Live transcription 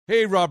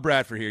Hey, Rob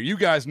Bradford here. You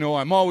guys know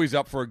I'm always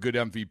up for a good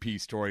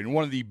MVP story, and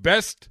one of the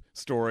best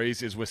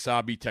stories is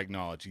Wasabi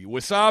Technology.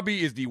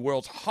 Wasabi is the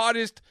world's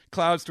hottest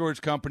cloud storage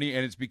company,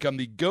 and it's become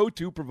the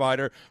go-to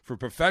provider for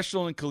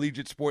professional and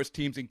collegiate sports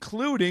teams,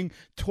 including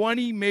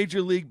 20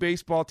 Major League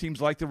Baseball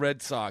teams like the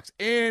Red Sox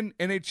and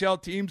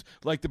NHL teams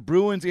like the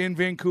Bruins and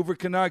Vancouver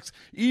Canucks.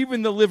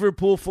 Even the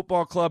Liverpool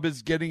Football Club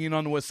is getting in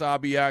on the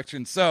Wasabi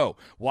action. So,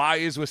 why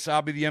is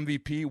Wasabi the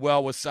MVP?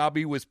 Well,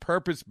 Wasabi was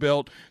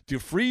purpose-built to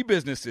free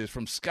businesses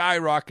from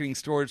skyrocketing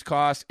storage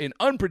costs and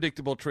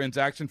unpredictable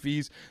transaction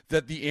fees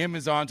that the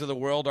Amazons of the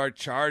world are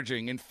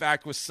charging. In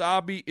fact,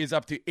 Wasabi is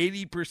up to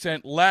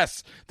 80%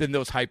 less than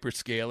those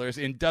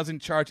hyperscalers and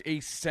doesn't charge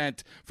a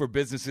cent for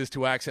businesses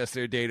to access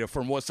their data.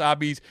 From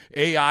Wasabi's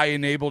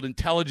AI-enabled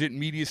intelligent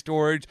media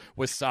storage,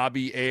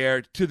 Wasabi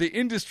Air, to the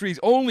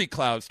industry's only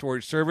cloud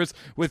storage service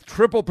with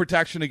triple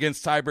protection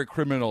against cyber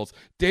criminals,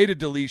 data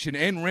deletion,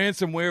 and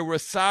ransomware,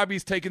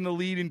 Wasabi's taken the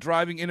lead in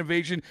driving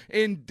innovation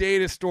in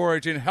data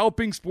storage and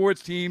helping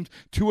sports teams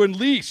to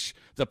unleash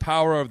the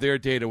power of their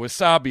data.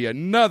 Wasabi,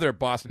 another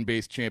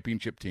Boston-based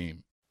championship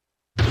team.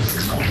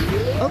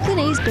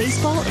 Oakland A's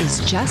baseball is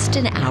just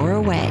an hour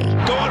away.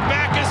 Going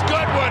back is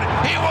Goodwin.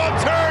 He will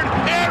turn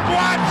and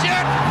watch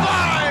it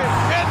fly.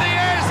 And the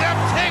A's have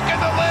taken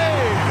the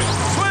lead.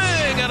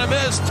 Swing and a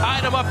miss.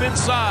 Tied him up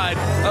inside.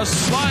 A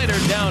slider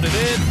down and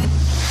in.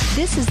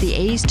 This is the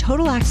A's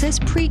Total Access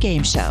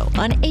pregame show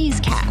on A's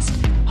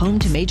Cast, home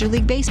to Major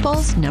League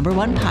Baseball's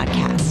 #1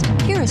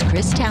 podcast. Here is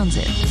Chris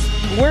Townsend.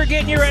 We're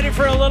getting you ready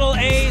for a little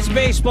A's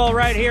baseball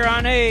right here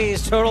on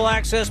A's Total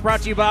Access,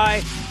 brought to you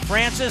by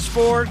Francis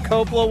Ford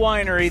Coppola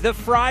Winery. The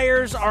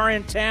Friars are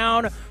in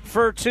town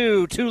for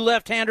two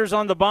left-handers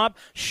on the bump.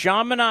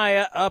 Sean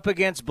Manaea up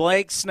against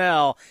Blake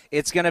Snell.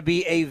 It's going to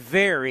be a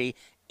very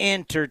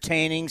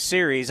entertaining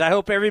series. I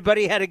hope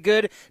everybody had a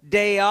good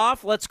day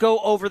off. Let's go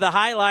over the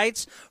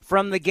highlights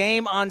from the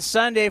game on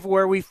Sunday,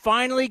 where we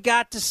finally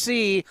got to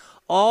see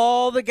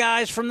all the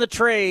guys from the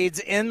trades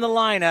in the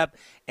lineup,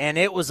 and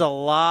it was a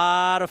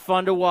lot of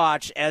fun to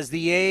watch as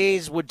the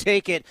A's would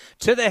take it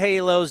to the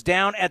Halos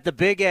down at the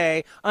Big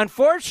A.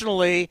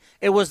 Unfortunately,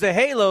 it was the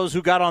Halos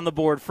who got on the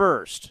board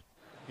first.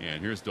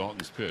 And here's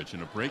Dalton's pitch,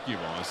 and a breaking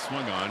ball is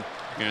swung on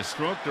and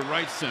stroked to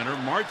right center.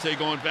 Marte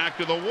going back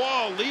to the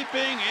wall, leaping,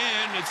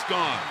 and it's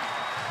gone.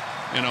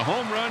 And a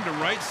home run to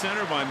right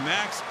center by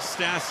Max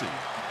Stassi.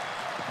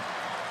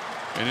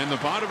 And in the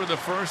bottom of the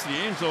first, the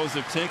Angels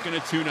have taken a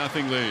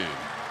 2-0 lead.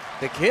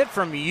 The kid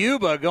from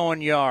Yuba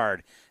going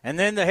yard. And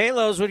then the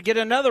Halos would get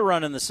another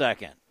run in the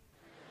second.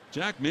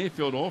 Jack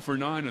Mayfield 0 for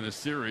 9 in the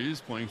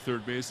series, playing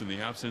third base in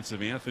the absence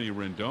of Anthony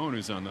Rendon,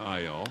 who's on the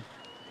IL.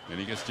 And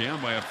he gets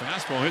jammed by a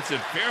fastball, hits it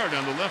fair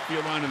down the left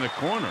field line in the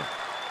corner.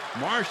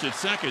 Marsh at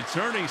second,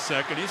 turning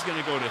second. He's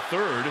going to go to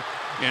third.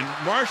 And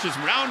Marsh is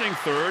rounding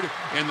third,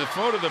 and the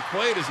throw to the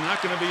plate is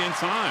not going to be in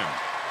time.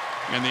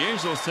 And the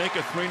Angels take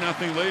a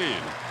 3-0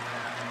 lead.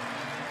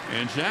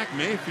 And Jack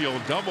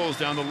Mayfield doubles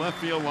down the left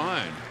field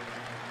line.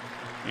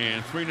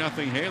 And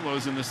 3-0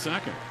 Halos in the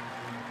second.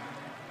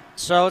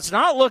 So it's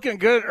not looking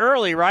good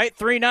early, right?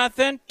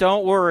 3-0.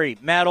 Don't worry.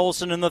 Matt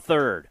Olson in the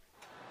third.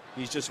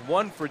 He's just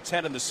 1 for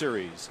 10 in the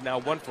series. Now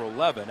 1 for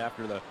 11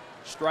 after the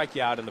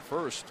strikeout in the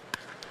first.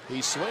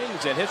 He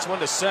swings and hits one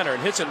to center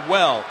and hits it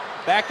well.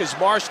 Back is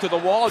Marsh to the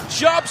wall,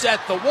 jumps at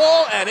the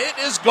wall, and it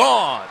is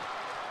gone.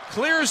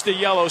 Clears the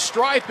yellow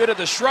stripe into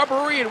the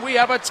shrubbery, and we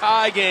have a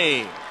tie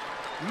game.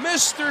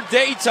 Mr.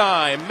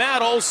 Daytime,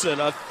 Matt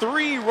Olson, a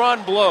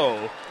 3-run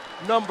blow.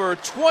 Number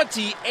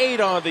 28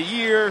 on the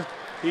year.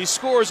 He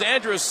scores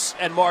Andrus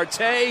and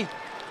Marte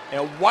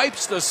and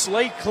wipes the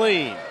slate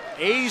clean.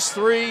 A's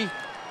 3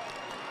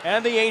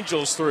 and the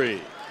Angels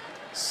 3.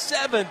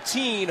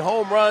 17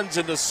 home runs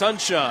in the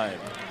sunshine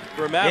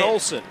for Matt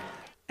Olson.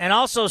 And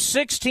also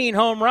 16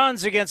 home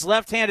runs against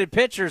left-handed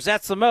pitchers.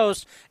 That's the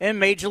most in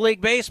Major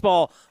League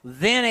Baseball.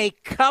 Then a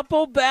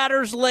couple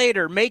batters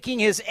later, making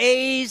his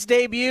A's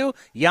debut,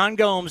 Yan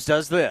Gomes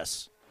does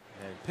this.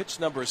 And pitch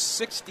number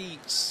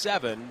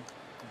 67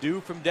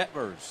 due from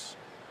Detmers.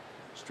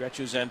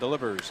 Stretches and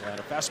delivers. And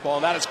a fastball,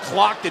 and that is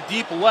clocked to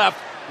deep left,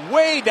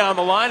 way down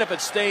the line. If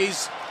it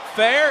stays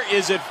fair,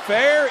 is it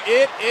fair?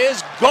 It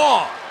is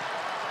gone.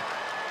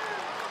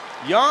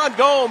 Yan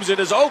Gomes in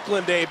his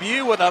Oakland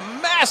debut with a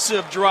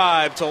massive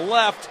drive to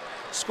left.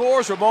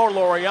 Scores Ramon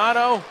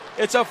Laureano.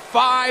 It's a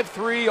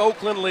 5-3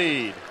 Oakland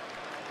lead.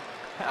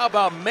 How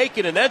about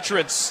making an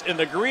entrance in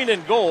the green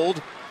and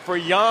gold for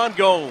Yan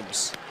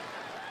Gomes?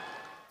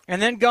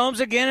 And then Gomes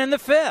again in the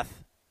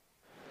fifth.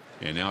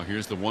 And now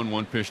here's the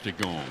 1-1 pitch to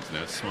Gomes.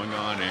 That's swung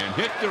on and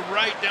hit to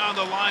right down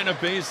the line, a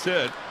base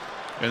hit.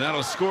 And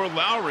that'll score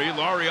Lowry.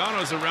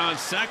 Laureano's around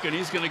second.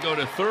 He's going to go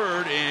to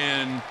third,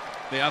 and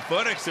the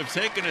Athletics have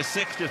taken a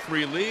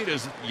 6-3 lead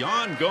as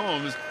Yan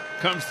Gomes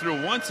comes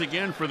through once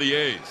again for the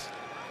A's.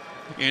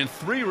 And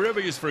 3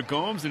 ribbies for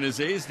Gomes in his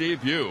A's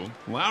debut.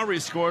 Lowry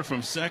scored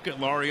from second.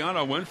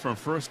 Laureano went from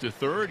first to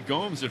third.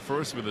 Gomes at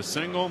first with a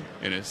single,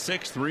 and it's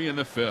 6-3 in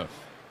the fifth.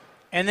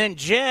 And then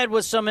Jed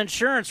with some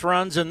insurance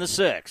runs in the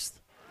sixth.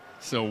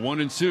 So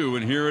 1-2,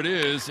 and here it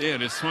is.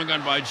 And it's swung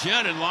on by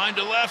Jen and line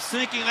to left,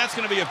 sinking. That's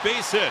going to be a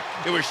base hit.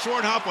 It was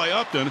short hop by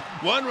Upton.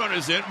 One run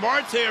is in.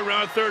 Marte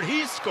around third.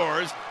 He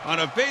scores on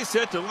a base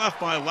hit to left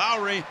by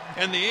Lowry,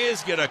 and the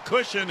A's get a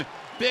cushion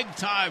big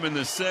time in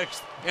the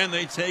sixth, and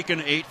they take an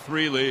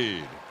 8-3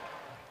 lead.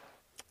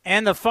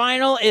 And the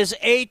final is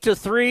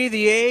 8-3.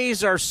 The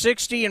A's are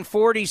 60-47,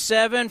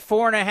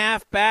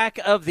 4.5 back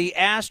of the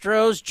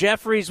Astros.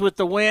 Jeffries with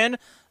the win.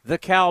 The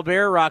Cal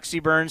Bear, Roxy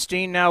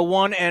Bernstein, now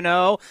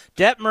 1-0.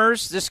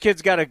 Detmers, this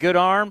kid's got a good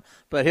arm,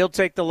 but he'll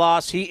take the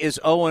loss. He is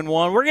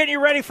 0-1. We're getting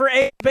you ready for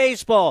A's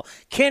baseball.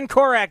 Ken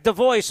Korach, the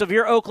voice of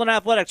your Oakland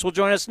Athletics, will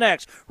join us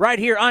next, right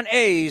here on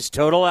A's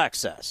Total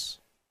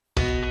Access.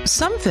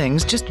 Some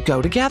things just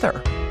go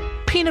together.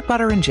 Peanut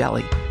butter and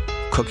jelly,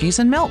 cookies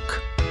and milk,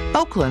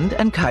 Oakland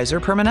and Kaiser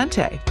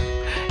Permanente.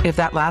 If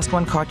that last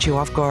one caught you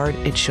off guard,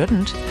 it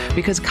shouldn't,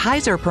 because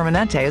Kaiser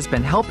Permanente has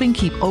been helping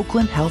keep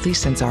Oakland healthy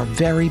since our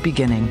very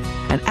beginning.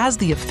 And as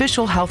the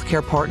official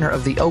healthcare partner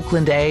of the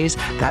Oakland A's,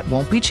 that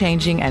won't be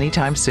changing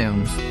anytime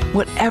soon.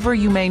 Whatever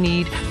you may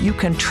need, you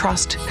can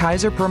trust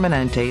Kaiser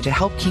Permanente to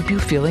help keep you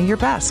feeling your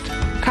best.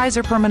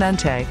 Kaiser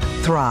Permanente.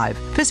 Thrive.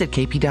 Visit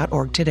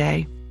kp.org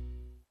today.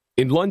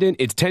 In London,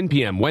 it's 10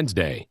 p.m.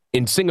 Wednesday.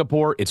 In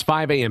Singapore, it's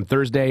 5 a.m.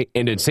 Thursday.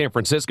 And in San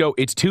Francisco,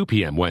 it's 2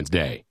 p.m.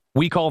 Wednesday.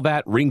 We call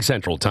that Ring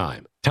Central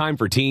Time. Time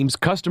for teams,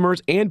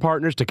 customers, and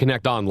partners to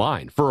connect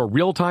online for a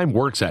real-time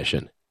work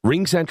session.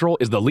 Ring Central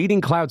is the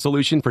leading cloud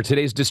solution for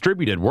today's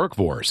distributed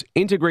workforce,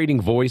 integrating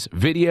voice,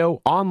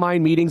 video,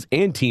 online meetings,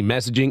 and team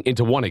messaging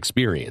into one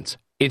experience.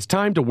 It's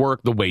time to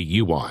work the way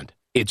you want.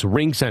 It's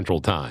Ring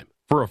Central Time.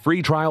 For a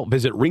free trial,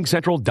 visit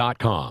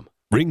ringcentral.com.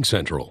 Ring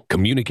Central.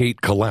 Communicate,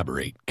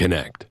 collaborate,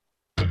 connect.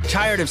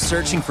 Tired of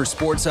searching for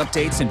sports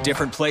updates in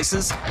different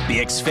places? The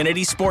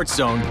Xfinity Sports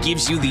Zone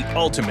gives you the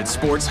ultimate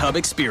sports hub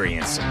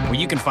experience, where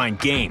you can find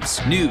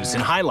games, news,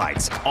 and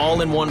highlights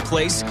all in one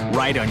place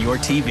right on your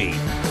TV.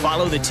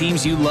 Follow the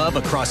teams you love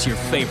across your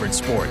favorite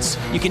sports.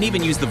 You can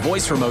even use the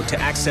voice remote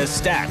to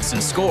access stats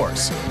and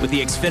scores. With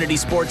the Xfinity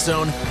Sports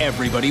Zone,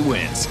 everybody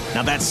wins.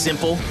 Now that's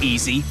simple,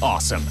 easy,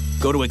 awesome.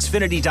 Go to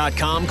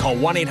Xfinity.com, call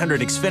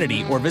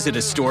 1-800-XFINITY, or visit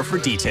a store for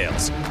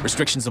details.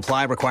 Restrictions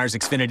apply. Requires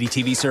Xfinity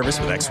TV service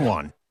with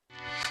X1.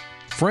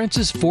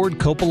 Francis Ford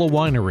Coppola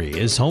Winery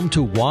is home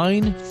to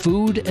wine,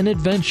 food, and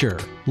adventure.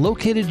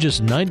 Located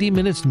just 90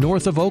 minutes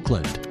north of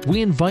Oakland,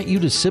 we invite you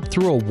to sip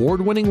through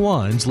award-winning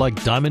wines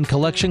like Diamond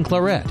Collection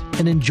Claret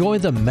and enjoy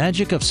the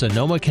magic of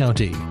Sonoma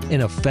County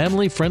in a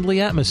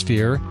family-friendly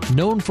atmosphere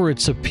known for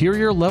its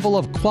superior level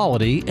of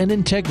quality and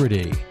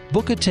integrity.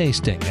 Book a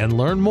tasting and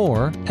learn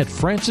more at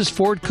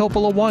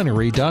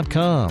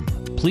francisfordcoppolawinery.com.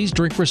 Please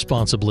drink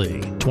responsibly.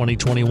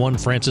 2021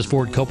 Francis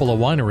Ford Coppola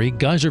Winery,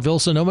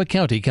 Geyserville, Sonoma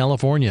County,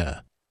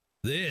 California.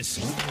 This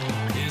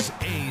is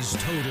A's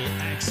Total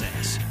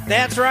Access.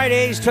 That's right,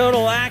 A's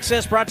Total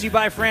Access, brought to you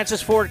by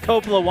Francis Ford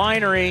Coppola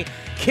Winery.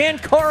 Ken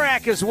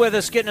Korach is with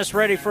us, getting us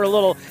ready for a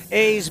little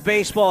A's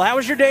baseball. How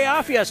was your day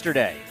off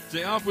yesterday?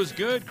 Day off was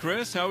good,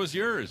 Chris. How was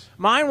yours?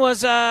 Mine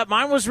was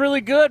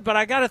really good, but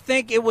I got to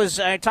think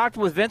I talked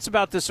with Vince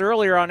about this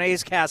earlier on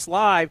A's Cast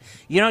Live.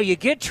 You know, you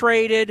get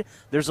traded,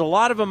 there's a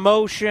lot of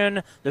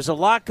emotion, there's a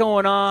lot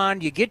going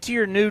on. You get to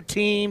your new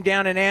team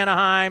down in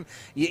Anaheim,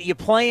 you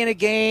play in a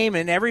game,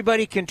 and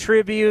everybody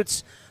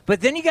contributes.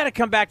 But then you got to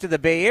come back to the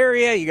Bay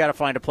Area, you got to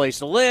find a place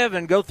to live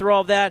and go through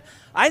all that.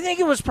 I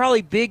think it was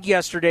probably big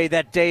yesterday,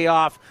 that day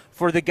off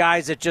for the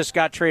guys that just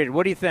got traded.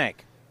 What do you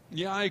think?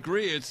 Yeah, I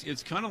agree.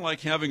 It's kind of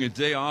like having a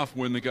day off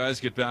when the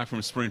guys get back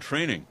from spring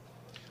training,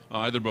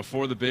 either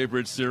before the Bay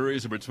Bridge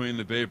series or between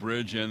the Bay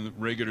Bridge and the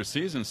regular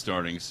season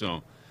starting.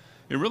 So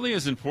it really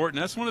is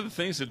important. That's one of the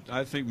things that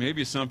I think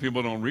maybe some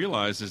people don't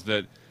realize is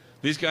that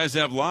these guys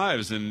have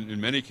lives, and in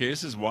many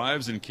cases,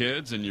 wives and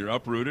kids, and you're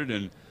uprooted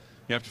and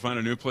you have to find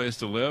a new place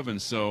to live. And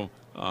so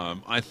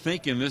I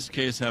think in this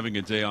case, having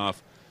a day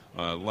off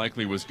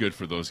likely was good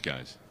for those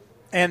guys.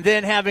 And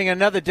then having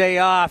another day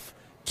off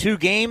 2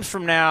 games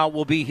from now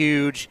will be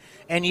huge.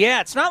 And,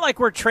 yeah, it's not like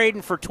we're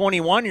trading for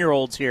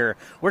 21-year-olds here.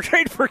 We're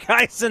trading for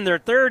guys in their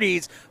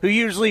 30s who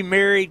usually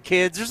married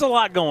kids. There's a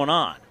lot going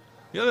on.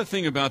 The other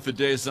thing about the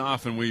days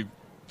off, and we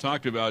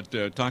talked about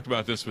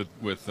this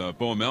with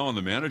Bob Melvin,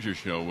 the manager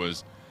show,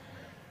 was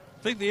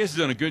I think the A's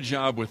have done a good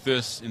job with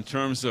this in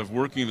terms of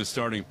working the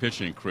starting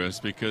pitching, Chris,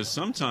 because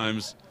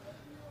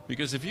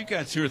if you've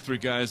got 2 or 3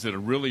 guys that are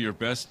really your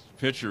best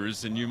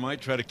pitchers, and you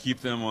might try to keep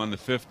them on the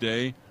 5th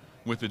day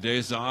with the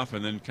days off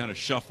and then kind of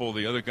shuffle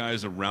the other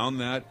guys around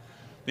that.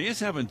 The A's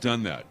haven't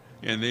done that,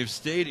 and they've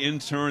stayed in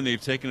turn. They've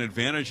taken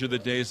advantage of the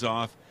days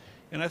off,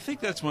 and I think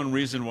that's one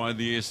reason why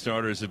the A's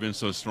starters have been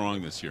so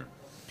strong this year.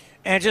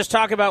 And just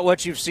talk about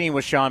what you've seen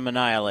with Sean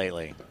Manaea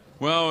lately.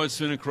 Well, it's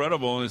been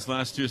incredible. In his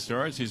last 2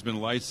 starts, he's been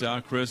lights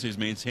out, Chris. He's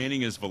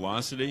maintaining his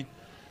velocity.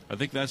 I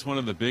think that's one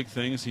of the big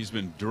things. He's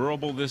been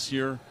durable this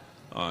year.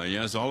 He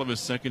has all of his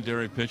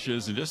secondary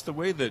pitches, and just the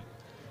way that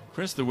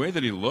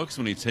he looks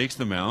when he takes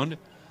the mound,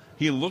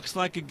 he looks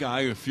like a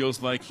guy who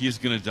feels like he's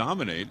going to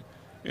dominate,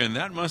 and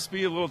that must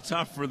be a little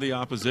tough for the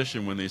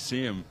opposition when they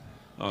see him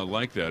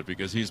like that,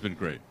 because he's been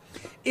great.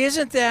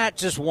 Isn't that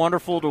just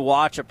wonderful to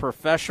watch a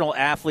professional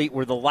athlete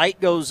where the light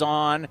goes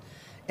on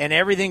and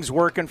everything's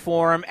working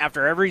for him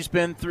after he's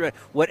been through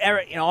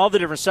whatever, all the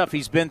different stuff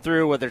he's been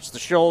through, whether it's the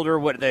shoulder,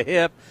 the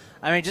hip.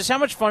 I mean, just how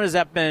much fun has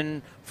that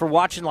been for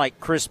watching like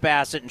Chris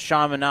Bassett and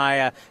Sean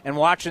Manaea and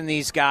watching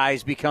these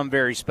guys become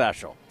very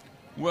special?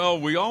 Well,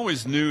 we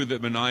always knew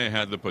that Manaea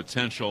had the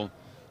potential,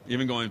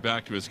 even going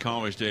back to his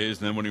college days,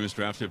 and then when he was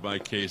drafted by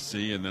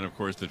KC, and then, of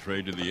course, the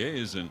trade to the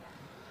A's. And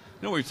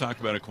we've talked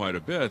about it quite a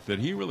bit, that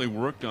he really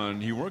worked on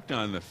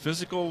the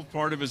physical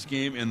part of his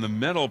game and the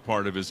mental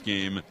part of his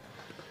game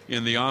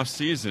in the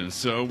offseason.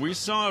 So we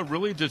saw a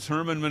really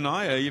determined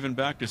Manaea even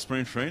back to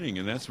spring training,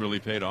 and that's really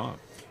paid off.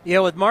 Yeah,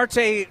 with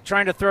Marte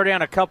trying to throw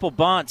down a couple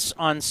bunts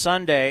on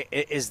Sunday,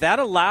 is that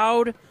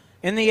allowed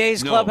in the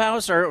A's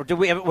clubhouse, or do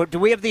we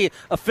have the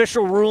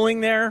official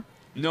ruling there?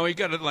 No, he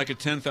got like a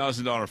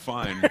 $10,000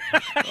 fine.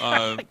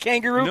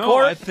 Kangaroo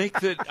court?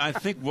 I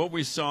think what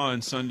we saw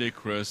on Sunday,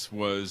 Chris,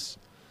 was,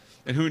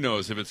 and who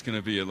knows if it's going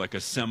to be like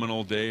a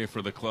seminal day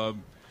for the club,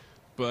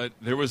 but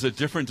there was a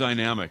different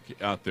dynamic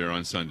out there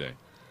on Sunday.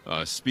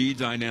 Speed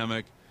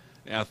dynamic,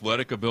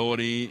 athletic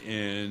ability,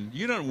 and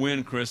you don't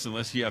win, Chris,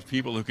 unless you have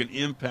people who can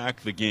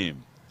impact the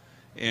game.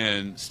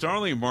 And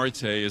Starling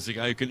Marte is a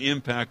guy who can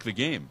impact the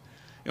game.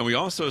 And we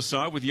also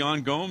saw it with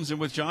Yan Gomes and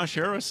with Josh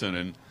Harrison,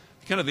 and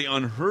kind of the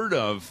unheard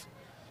of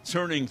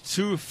turning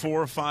 2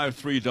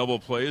 4-5-3 double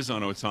plays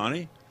on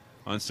Ohtani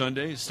on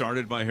Sunday,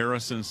 started by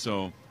Harrison.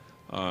 So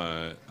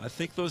I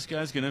think those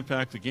guys can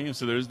impact the game.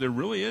 So there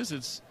really is.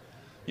 It's,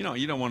 you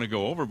don't want to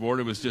go overboard.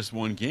 It was just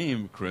one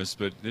game, Chris,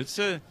 but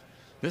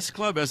this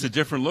club has a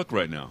different look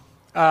right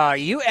now.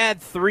 You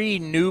add 3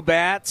 new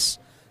bats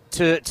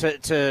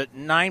to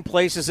 9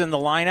 places in the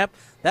lineup.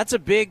 That's a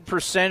big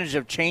percentage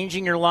of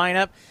changing your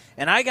lineup.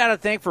 And I got to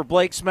thank for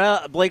Blake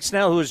Snell,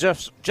 who was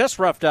just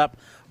roughed up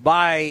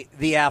by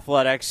the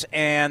Athletics,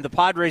 and the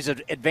Padres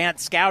of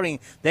advanced scouting.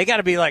 They got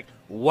to be like,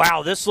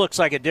 wow, this looks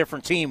like a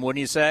different team, wouldn't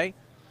you say?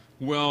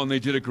 Well, and they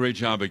did a great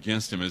job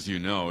against him, as you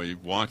know. He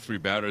walked 3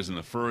 batters in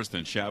the first,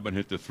 and Chapman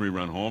hit the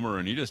 3-run homer,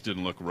 and he just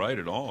didn't look right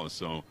at all.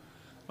 So,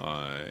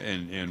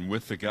 and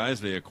with the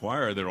guys they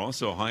acquire, they're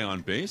also high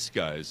on base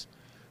guys,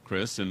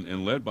 Chris,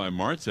 and led by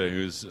Marte,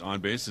 who's on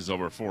base is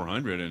over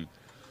 400. And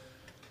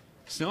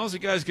Snell's a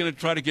guy who's going to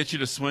try to get you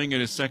to swing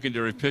in his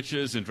secondary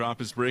pitches and drop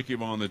his breaking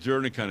ball in the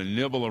dirt and kind of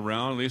nibble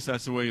around. At least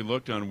that's the way he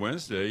looked on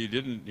Wednesday.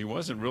 He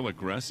wasn't real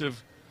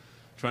aggressive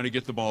trying to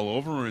get the ball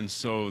over, and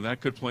so that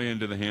could play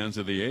into the hands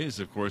of the A's,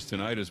 of course,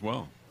 tonight as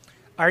well.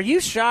 Are you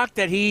shocked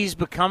that he's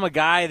become a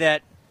guy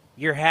that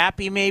you're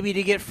happy maybe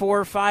to get 4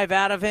 or 5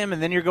 out of him,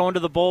 and then you're going to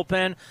the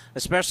bullpen,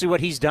 especially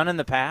what he's done in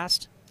the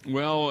past?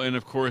 Well, and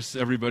of course,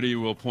 everybody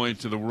will point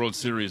to the World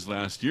Series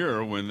last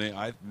year when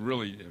I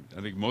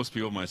think most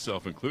people,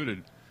 myself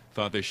included,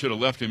 thought they should have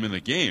left him in the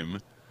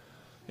game.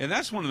 And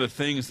that's one of the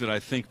things that I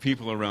think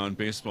people around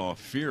baseball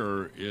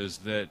fear, is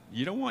that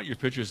you don't want your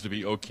pitchers to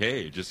be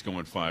okay just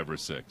going 5 or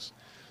 6.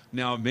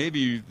 Now,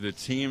 maybe the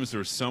teams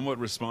are somewhat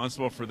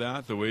responsible for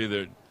that, the way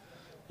that,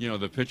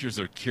 the pitchers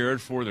are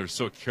cared for. They're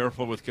so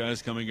careful with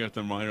guys coming up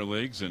the minor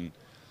leagues. And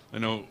I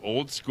know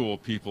old school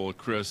people,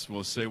 Chris,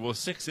 will say, well,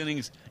 6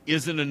 innings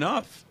isn't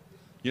enough.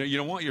 You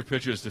don't want your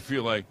pitchers to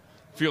feel like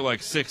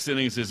 6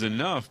 innings is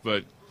enough,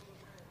 but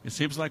it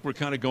seems like we're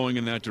kind of going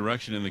in that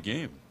direction in the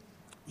game.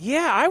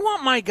 Yeah, I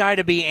want my guy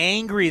to be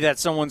angry that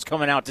someone's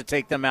coming out to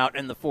take them out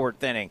in the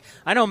 4th inning.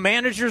 I know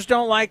managers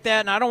don't like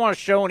that, and I don't want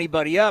to show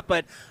anybody up,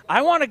 but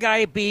I want a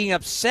guy being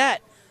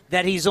upset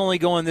that he's only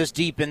going this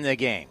deep in the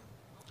game.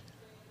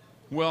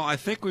 Well, I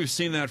think we've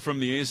seen that from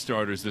the A's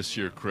starters this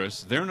year,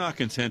 Chris. They're not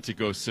content to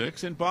go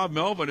 6, and Bob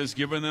Melvin has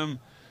given them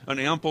an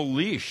ample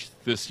leash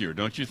this year,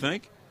 don't you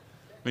think?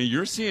 I mean,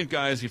 you're seeing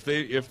guys, if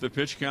the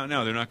pitch count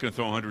now, they're not going to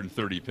throw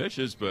 130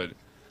 pitches, but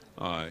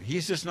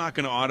he's just not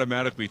going to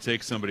automatically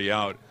take somebody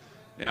out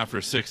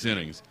after 6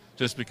 innings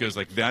just because,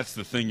 that's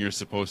the thing you're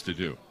supposed to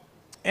do.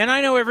 And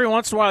I know every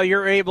once in a while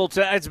you're able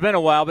to, it's been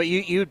a while, but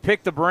you'd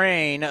pick the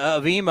brain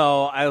of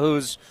Emo,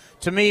 who's,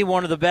 to me,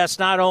 one of the best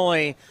not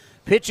only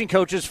pitching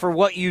coaches for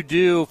what you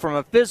do from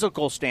a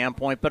physical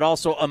standpoint, but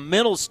also a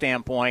mental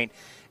standpoint.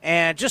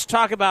 And just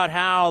talk about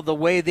how the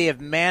way they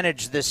have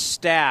managed this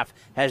staff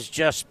has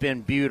just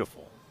been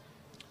beautiful.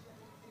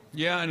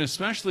 Yeah, and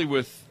especially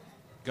with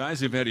guys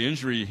who've had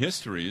injury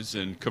histories,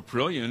 and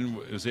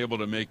Caprillion was able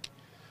to make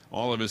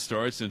all of his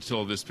starts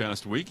until this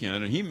past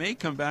weekend, and he may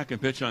come back and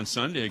pitch on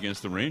Sunday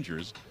against the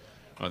Rangers.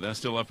 That's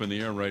still up in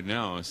the air right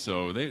now.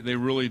 So they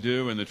really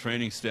do, and the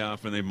training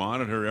staff, and they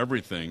monitor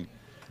everything.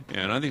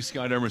 And I think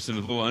Scott Emerson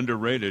is a little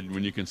underrated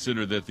when you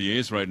consider that the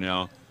A's right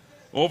now,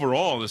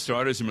 overall, the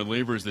starters and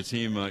relievers, the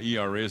team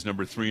ERA is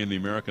number 3 in the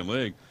American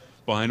League,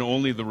 behind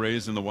only the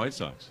Rays and the White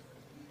Sox.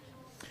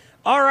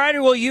 All righty,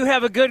 well, you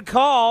have a good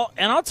call,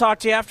 and I'll talk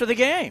to you after the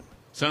game.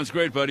 Sounds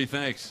great, buddy.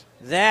 Thanks.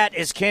 That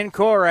is Ken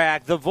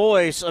Korach, the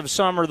voice of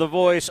summer, the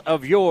voice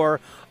of your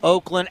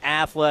Oakland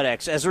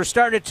Athletics. As we're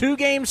starting a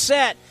 2-game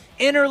set,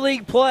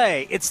 interleague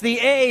play, it's the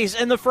A's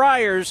and the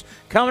Friars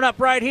coming up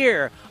right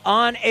here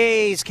on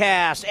A's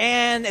Cast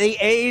and the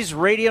A's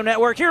Radio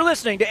Network. You're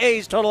listening to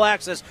A's Total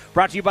Access,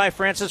 brought to you by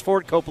Francis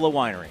Ford Coppola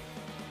Winery.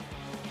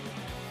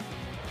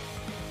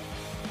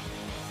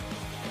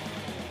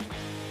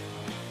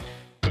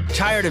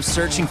 Tired of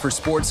searching for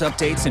sports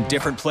updates in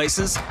different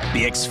places?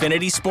 The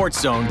Xfinity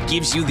Sports Zone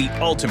gives you the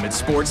ultimate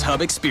sports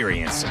hub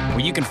experience,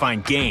 where you can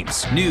find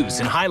games, news,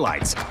 and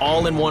highlights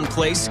all in one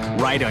place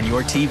right on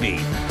your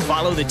TV.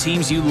 Follow the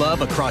teams you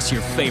love across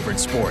your favorite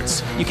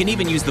sports. You can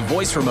even use the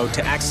voice remote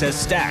to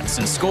access stats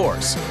and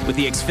scores. With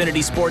the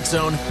Xfinity Sports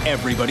Zone,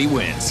 everybody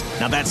wins.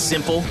 Now that's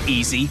simple,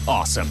 easy,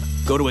 awesome.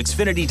 Go to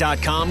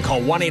Xfinity.com,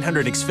 call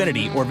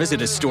 1-800-XFINITY, or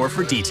visit a store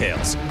for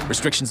details.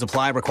 Restrictions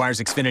apply. Requires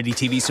Xfinity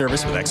TV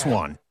service with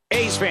X1.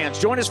 A's fans,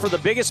 join us for the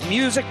biggest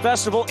music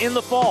festival in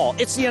the fall.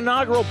 It's the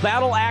inaugural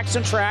Battle Axe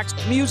and Tracks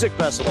Music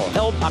Festival,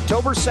 held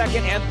October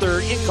 2nd and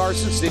 3rd in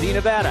Carson City,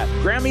 Nevada.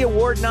 Grammy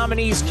Award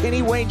nominees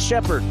Kenny Wayne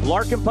Shepherd,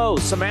 Larkin Poe,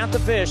 Samantha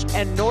Fish,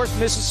 and North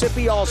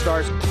Mississippi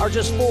All-Stars are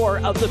just 4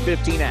 of the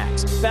 15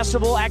 acts.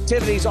 Festival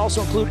activities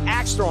also include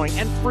axe throwing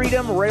and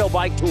Freedom Rail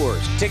Bike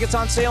Tours. Tickets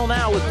on sale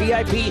now with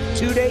VIP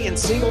 2-day and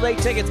single-day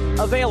tickets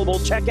available.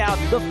 Check out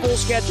the full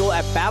schedule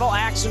at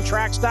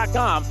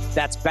battleaxeandtracks.com.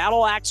 That's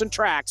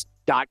battleaxeandtracks.com.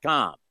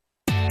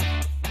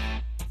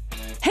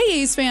 Hey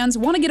A's fans,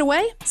 want to get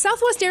away?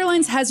 Southwest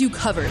Airlines has you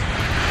covered.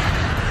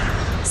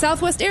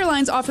 Southwest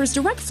Airlines offers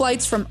direct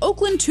flights from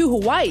Oakland to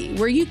Hawaii,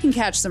 where you can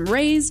catch some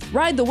rays,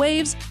 ride the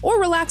waves, or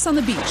relax on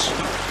the beach.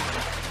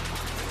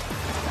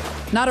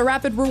 Not a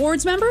Rapid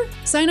Rewards member?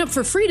 Sign up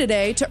for free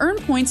today to earn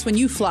points when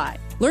you fly.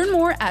 Learn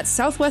more at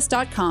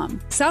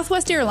southwest.com.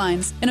 Southwest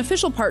Airlines, an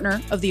official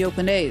partner of the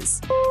Oakland A's.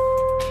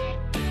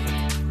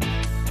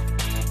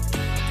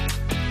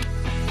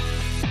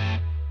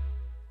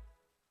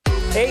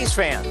 A's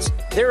fans,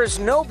 there is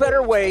no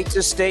better way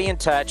to stay in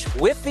touch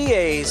with the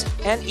A's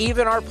and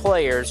even our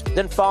players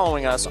than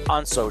following us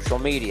on social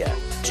media.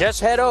 Just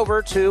head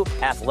over to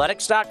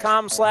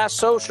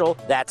athletics.com/social.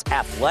 That's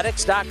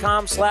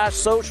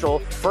athletics.com/social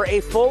for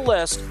a full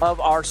list of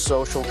our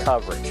social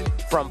coverage,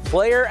 from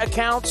player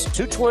accounts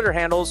to Twitter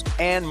handles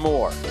and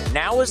more.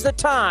 Now is the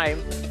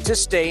time to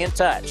stay in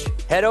touch.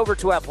 Head over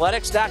to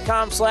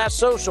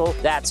athletics.com/social.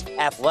 That's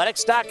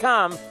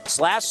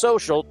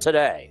athletics.com/social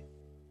today.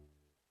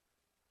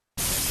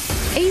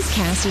 A's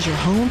Cast is your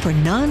home for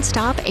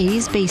nonstop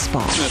A's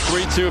baseball. The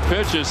 3-2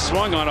 pitch is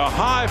swung on a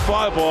high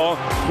fly ball.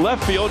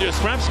 Left field,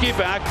 Yastrzemski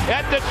back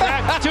at the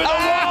track to the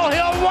wall.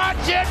 He'll watch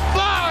it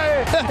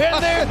fly. And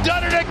they've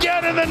done it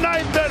again in the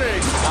 9th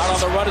inning. Out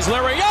on the run is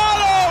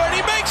Lariano, and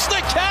he makes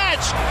the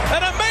catch.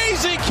 An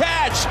amazing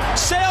catch.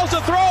 Sails the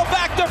throw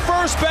back to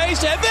first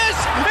base, and this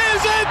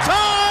is in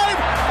time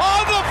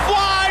on the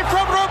fly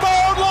from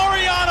Ramon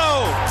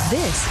Laureano.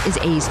 This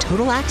is A's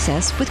Total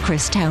Access with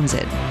Chris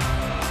Townsend.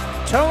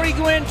 Tony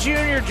Gwynn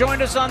Jr.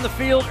 joined us on the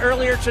field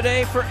earlier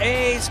today for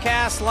A's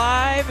Cast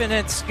Live, and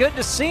it's good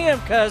to see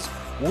him because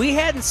we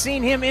hadn't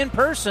seen him in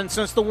person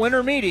since the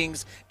winter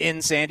meetings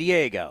in San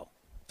Diego.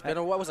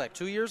 What was that,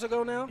 2 years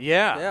ago now?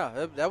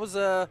 Yeah. That was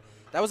a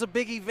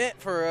big event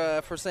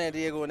for San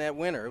Diego in that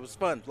winter. It was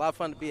fun, a lot of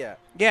fun to be at.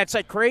 Yeah, it's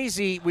like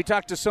crazy. We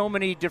talked to so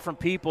many different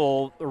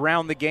people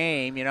around the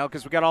game,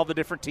 because we got all the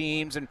different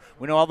teams and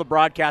we know all the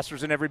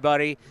broadcasters and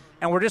everybody,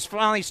 and we're just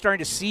finally starting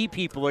to see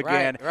people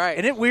again. Right.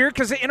 Isn't it weird?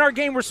 Because in our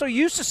game, we're so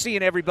used to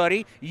seeing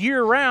everybody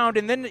year-round,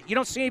 and then you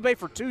don't see anybody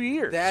for 2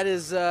 years. That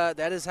is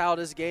how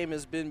this game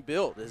has been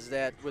built, is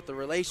that with the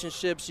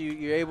relationships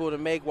you're able to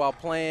make while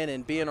playing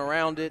and being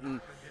around it. And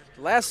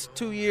the last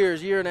 2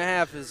 years, year and a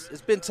half,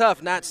 it's been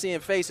tough not seeing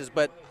faces,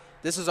 but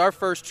this is our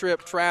first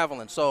trip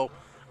traveling. So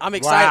I'm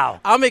excited.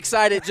 Wow. I'm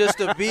excited just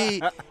to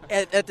be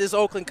at this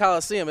Oakland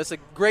Coliseum. It's a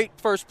great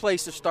first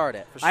place to start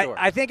at, for sure.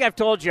 I think I've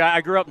told you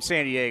I grew up in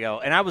San Diego,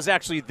 and I was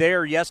actually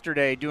there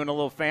yesterday doing a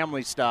little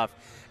family stuff,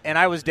 and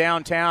I was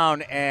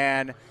downtown,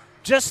 and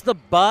just the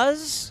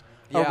buzz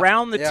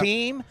around the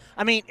team.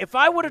 I mean, if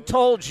I would have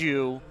told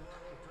you,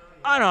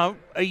 I don't know,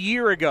 a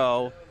year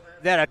ago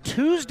that a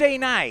Tuesday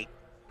night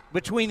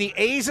between the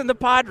A's and the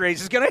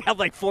Padres is going to have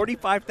like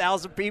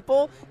 45,000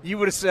 people, you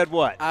would have said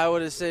what? I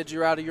would have said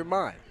you're out of your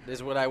mind,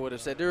 is what I would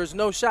have said. There is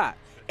no shot.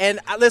 And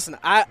listen,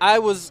 I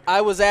was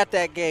at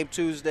that game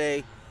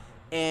Tuesday,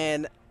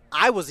 and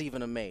I was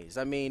even amazed.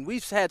 I mean,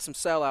 we've had some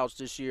sellouts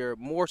this year,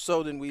 more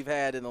so than we've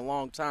had in a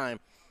long time.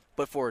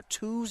 But for a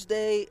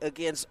Tuesday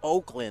against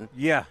Oakland,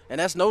 and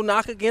that's no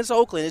knock against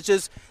Oakland. It's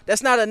just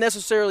that's not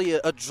necessarily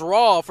a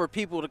draw for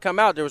people to come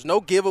out. There was no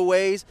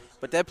giveaways,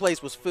 but that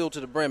place was filled to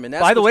the brim. And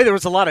that's by the way, there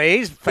was a lot of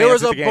A's fans. There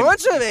was at a the game.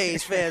 bunch of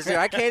A's fans there.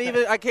 I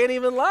can't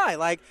even lie.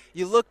 Like,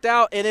 you looked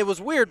out, and it was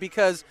weird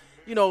because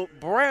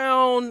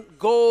brown,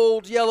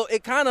 gold, yellow.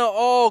 It kind of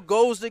all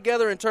goes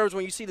together in terms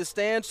when you see the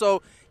stand.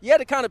 So you had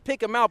to kind of pick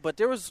them out, but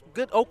there was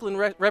good Oakland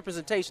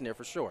representation there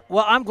for sure.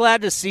 Well, I'm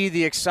glad to see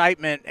the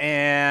excitement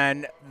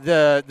and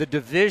the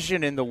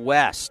division in the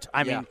West.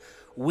 I mean,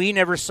 We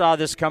never saw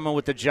this coming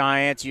with the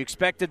Giants. You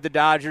expected the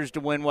Dodgers to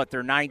win,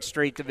 their 9th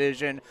straight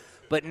division.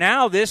 But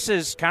now this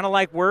is kind of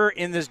like we're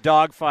in this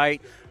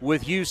dogfight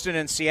with Houston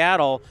and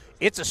Seattle.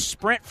 It's a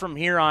sprint from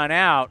here on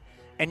out.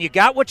 And you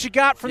got what you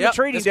got from the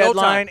trading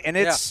deadline, and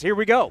here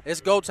we go. It's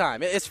go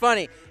time. It's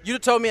funny. You'd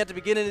have told me at the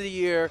beginning of the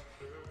year,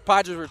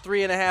 Padres were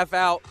 3.5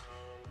 out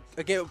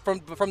again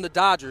from the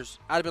Dodgers.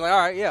 I'd have been like, all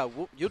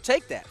right, you'll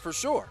take that for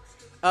sure.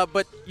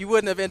 But you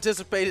wouldn't have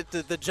anticipated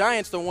the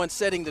Giants, the one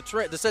setting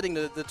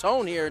the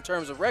tone here in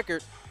terms of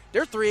record.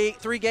 They're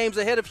three games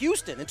ahead of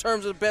Houston in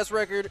terms of the best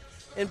record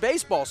in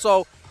baseball.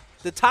 So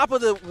the top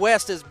of the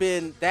West has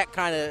been that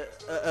kind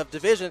of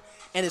division.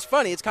 And it's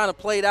funny, it's kind of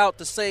played out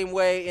the same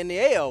way in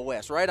the AL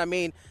West, right? I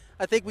mean,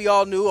 I think we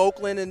all knew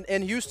Oakland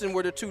and Houston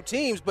were the two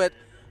teams, but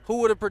who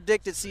would have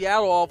predicted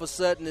Seattle all of a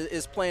sudden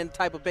is playing the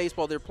type of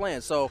baseball they're playing?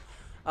 So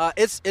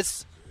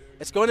it's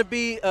going to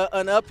be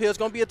an uphill. It's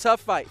going to be a tough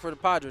fight for the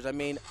Padres. I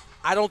mean,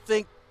 I don't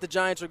think the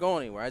Giants are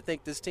going anywhere. I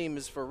think this team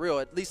is for real.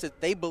 At least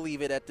they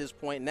believe it at this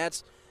point, and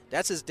that's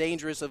as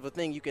dangerous of a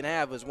thing you can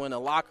have as when a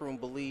locker room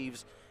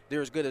believes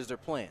they're as good as they're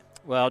playing.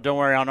 Well, don't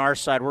worry. On our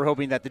side, we're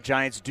hoping that the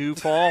Giants do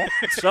fall.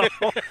 So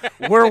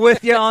we're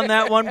with you on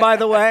that one, by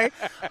the way.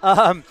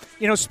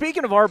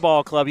 Speaking of our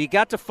ball club, you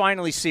got to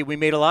finally see. We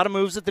made a lot of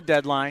moves at the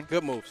deadline.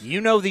 Good moves.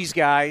 You know these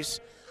guys.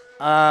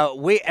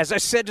 As I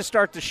said to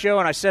start the show,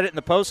 and I said it in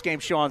the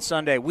postgame show on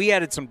Sunday, we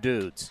added some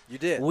dudes. You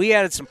did. We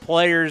added some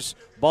players,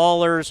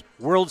 ballers,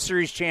 World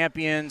Series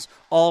champions,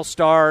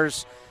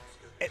 all-stars.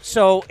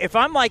 So if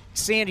I'm like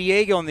San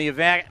Diego in the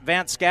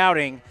advanced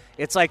scouting,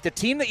 it's like the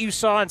team that you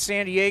saw in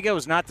San Diego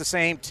is not the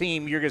same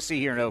team you're going to see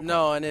here in Oakland.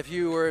 No, and if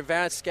you were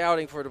advanced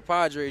scouting for the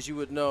Padres, you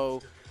would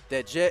know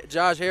that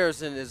Josh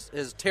Harrison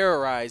has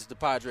terrorized the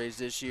Padres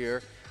this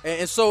year,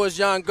 and so has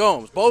Yan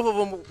Gomes. Both of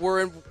them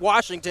were in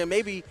Washington,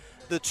 maybe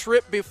the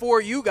trip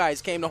before you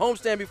guys came, the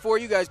homestand before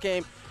you guys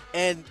came,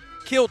 and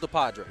killed the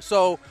Padres.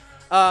 So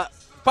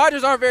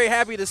Padres aren't very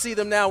happy to see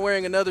them now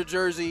wearing another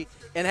jersey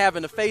and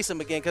having to face them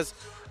again because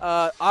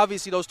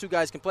obviously those two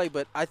guys can play,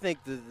 but I think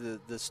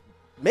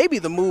maybe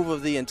the move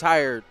of the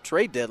entire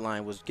trade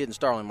deadline was getting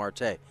Starling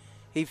Marte.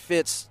 He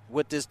fits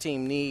what this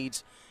team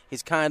needs.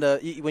 He's kind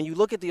of – when you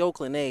look at the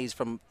Oakland A's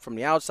from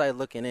the outside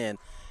looking in,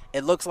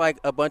 it looks like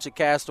a bunch of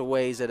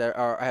castaways that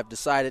have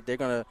decided they're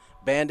going to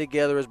band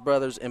together as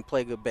brothers and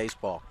play good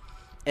baseball.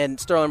 And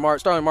Starling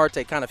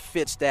Marte kind of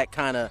fits that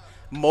kind of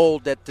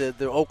mold that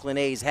the Oakland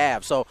A's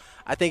have. So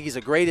I think he's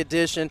a great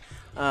addition.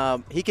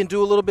 He can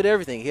do a little bit of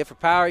everything. He hit for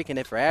power. He can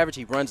hit for average.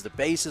 He runs the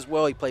bases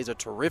well. He plays a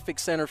terrific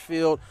center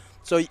field.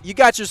 So you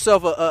got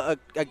yourself a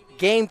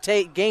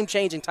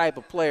game-changing type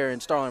of player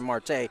in Starling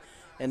Marte.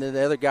 And then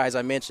the other guys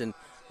I mentioned,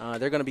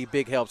 they're going to be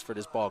big helps for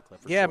this ball club.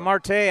 Yeah, sure.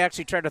 Marte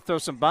actually tried to throw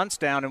some bunts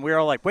down, and we were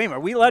all like, wait a minute,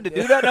 are we allowed to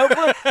do that in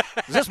Oakland?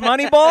 Is this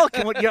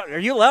Moneyball? Are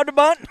you allowed to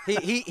bunt?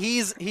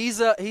 He's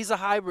a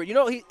hybrid. You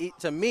know,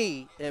 to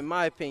me, in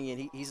my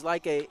opinion, he's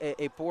like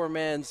a poor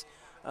man's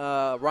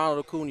Ronald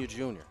Acuna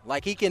Jr.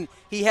 Like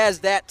he has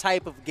that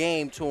type of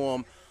game to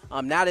him.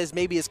 Not as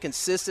maybe as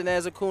consistent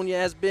as Acuna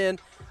has been,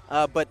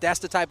 but that's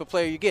the type of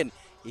player you're getting.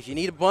 If you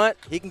need a bunt,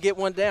 he can get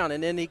one down,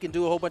 and then he can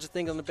do a whole bunch of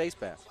things on the base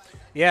path.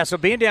 Yeah, so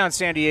being down in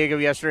San Diego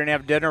yesterday and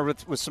having dinner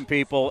with some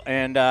people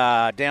and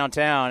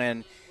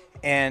downtown,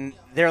 and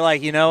they're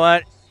like, you know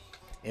what?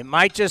 It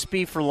might just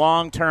be for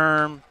long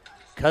term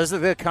because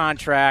of the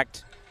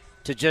contract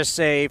to just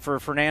say for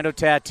Fernando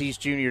Tatis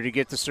Jr. to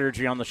get the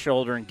surgery on the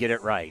shoulder and get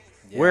it right.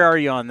 Yeah. Where are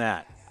you on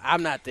that?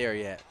 I'm not there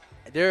yet.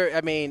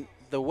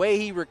 The way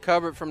he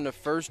recovered from the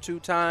first two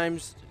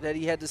times that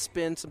he had to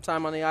spend some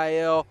time on the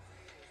IL,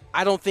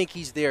 I don't think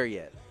he's there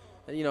yet.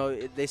 You know,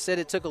 they said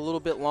it took a little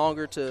bit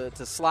longer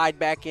to slide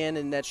back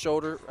in that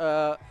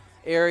shoulder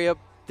area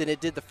than it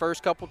did the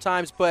first couple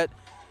times. But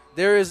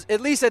there is, at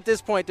least at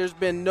this point, there's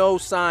been no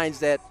signs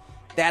that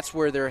that's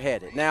where they're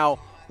headed. Now,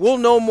 we'll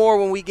know more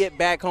when we get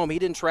back home. He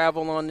didn't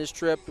travel on this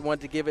trip. He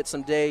wanted to give it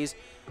some days.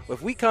 But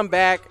if we come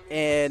back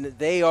and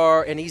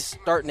he's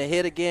starting to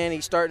hit again,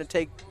 he's starting to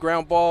take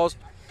ground balls,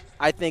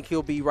 I think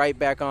he'll be right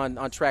back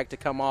on track to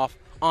come off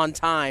on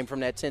time from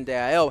that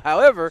 10-day IL.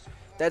 However,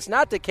 that's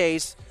not the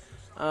case.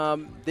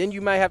 Then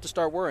you might have to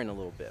start worrying a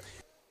little bit.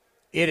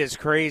 It is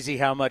crazy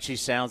how much he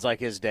sounds like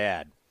his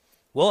dad.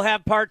 We'll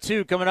have part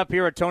 2 coming up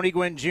here at Tony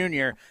Gwynn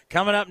Jr.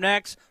 Coming up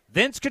next,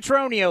 Vince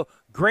Cotroneo,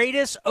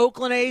 greatest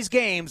Oakland A's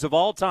games of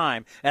all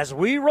time, as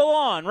we roll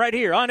on right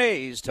here on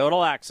A's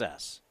Total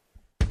Access.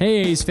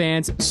 Hey A's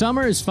fans,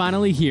 summer is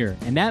finally here,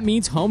 and that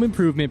means home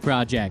improvement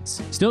projects.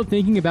 Still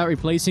thinking about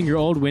replacing your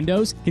old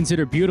windows?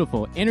 Consider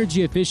beautiful,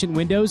 energy-efficient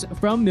windows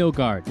from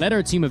Milgard. Let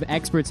our team of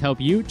experts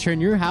help you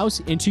turn your house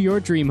into your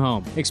dream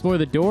home. Explore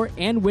the door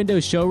and window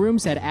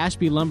showrooms at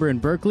Ashby Lumber in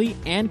Berkeley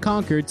and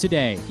Concord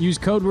today. Use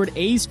code word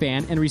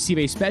A'sFan and receive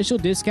a special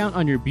discount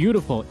on your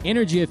beautiful,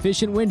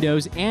 energy-efficient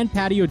windows and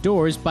patio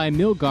doors by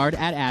Milgard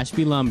at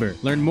Ashby Lumber.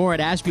 Learn more at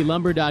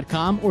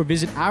ashbylumber.com or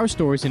visit our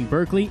stores in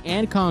Berkeley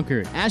and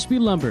Concord. Ashby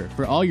Lumber,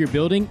 for all your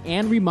building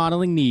and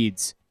remodeling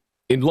needs.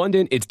 In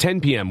London, it's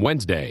 10 p.m.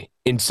 Wednesday.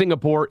 In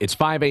Singapore, it's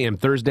 5 a.m.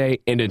 Thursday.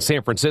 And in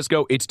San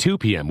Francisco, it's 2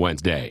 p.m.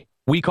 Wednesday.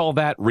 We call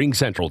that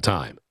RingCentral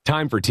time.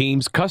 Time for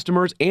teams,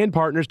 customers, and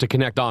partners to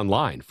connect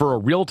online for a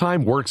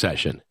real-time work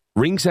session.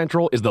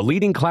 RingCentral is the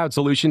leading cloud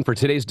solution for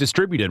today's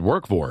distributed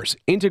workforce,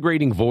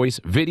 integrating voice,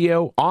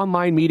 video,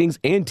 online meetings,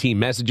 and team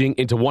messaging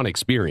into one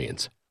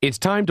experience. It's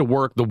time to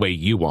work the way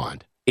you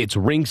want. It's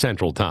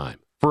RingCentral time.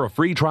 For a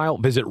free trial,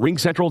 visit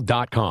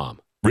ringcentral.com.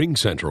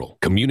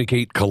 RingCentral.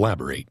 Communicate,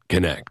 collaborate,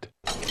 connect.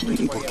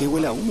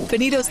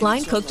 Benito's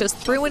line cook just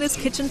threw in his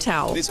kitchen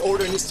towel. This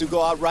order needs to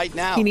go out right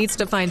now. He needs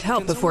to find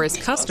help before his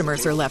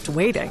customers are left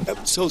waiting.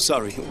 So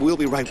sorry. We'll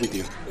be right with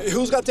you.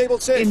 Who's got table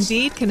 6?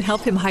 Indeed can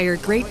help him hire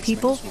great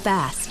people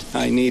fast.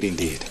 I need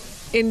Indeed.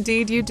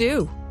 Indeed you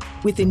do.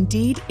 With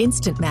Indeed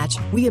Instant Match,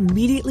 we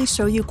immediately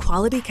show you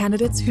quality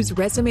candidates whose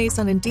resumes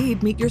on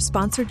Indeed meet your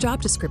sponsored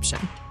job description.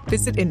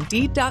 Visit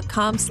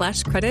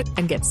Indeed.com/credit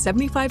and get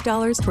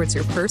 $75 towards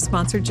your first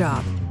sponsored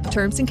job.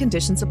 Terms and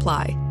conditions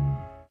apply.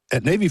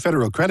 At Navy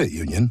Federal Credit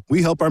Union,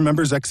 we help our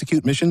members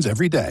execute missions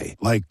every day,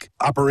 like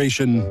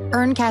Operation...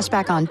 Earn cash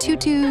back on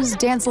tutus,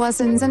 dance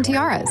lessons, and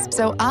tiaras,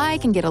 so I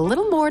can get a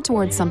little more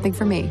towards something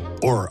for me.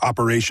 Or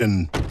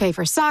Operation... Pay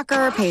for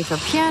soccer, pay for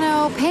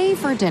piano, pay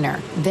for dinner.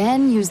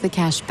 Then use the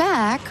cash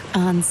back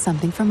on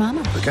something for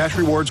mama. The Cash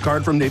Rewards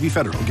card from Navy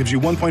Federal gives you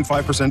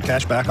 1.5%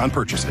 cash back on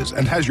purchases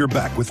and has your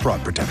back with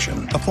fraud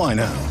protection. Apply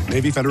now.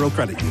 Navy Federal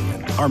Credit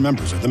Union. Our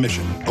members are the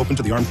mission. Open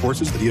to the armed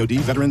forces, the DoD,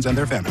 veterans, and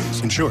their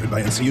families. Insured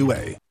by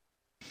NCUA.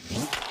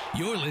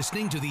 You're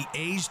listening to the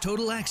A's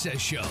Total Access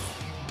Show.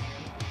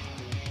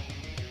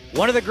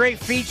 One of the great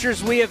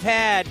features we have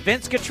had,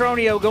 Vince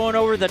Cotroneo going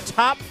over the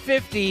top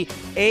 50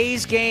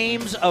 A's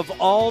games of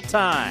all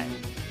time.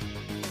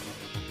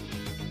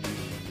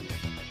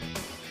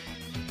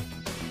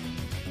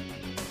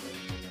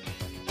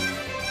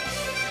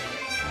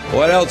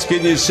 What else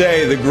can you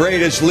say? The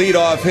greatest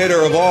leadoff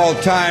hitter of all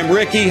time,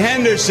 Rickey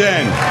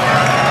Henderson.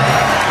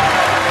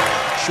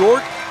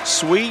 Short,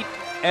 sweet,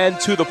 and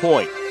to the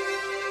point.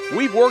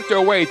 We've worked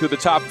our way through the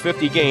top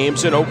 50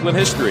 games in Oakland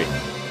history,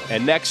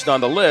 and next on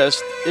the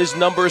list is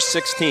number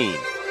 16.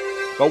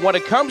 But when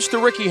it comes to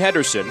Rickey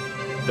Henderson,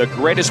 the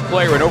greatest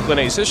player in Oakland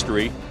A's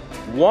history,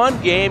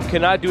 one game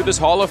cannot do this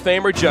Hall of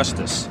Famer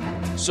justice.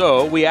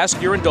 So we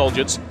ask your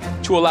indulgence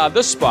to allow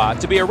this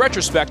spot to be a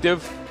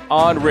retrospective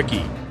on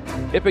Rickey.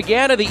 It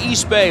began in the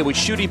East Bay with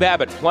Shooty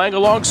Babbitt playing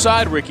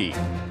alongside Rickey.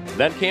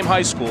 Then came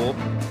high school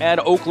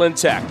and Oakland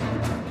Tech.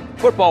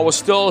 Football was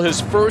still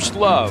his first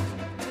love,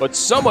 but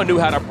someone knew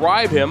how to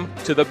bribe him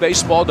to the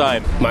baseball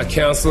diamond. My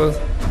counselor,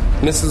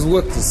 Mrs.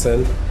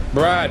 Wilkerson,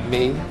 bribed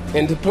me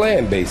into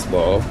playing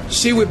baseball.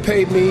 She would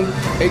pay me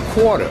a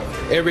quarter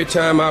every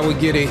time I would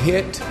get a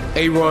hit,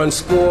 a run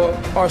score,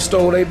 or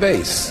stole a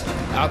base.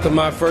 After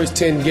my first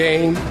 10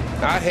 games,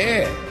 I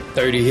had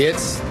 30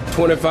 hits,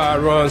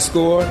 25 run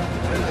score,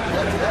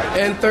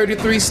 and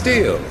 33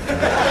 steals.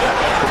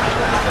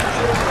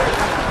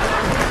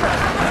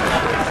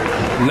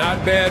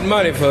 Not bad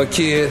money for a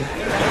kid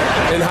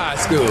in high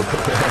school.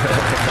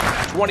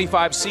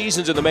 25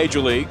 seasons in the major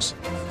leagues,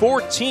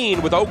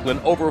 14 with Oakland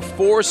over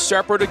 4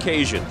 separate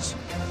occasions.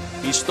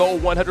 He stole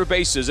 100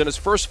 bases in his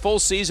first full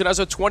season as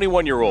a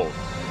 21-year-old.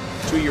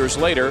 2 years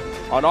later,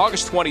 on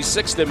August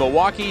 26th in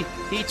Milwaukee,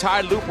 he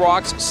tied Lou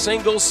Brock's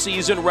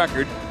single-season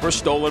record for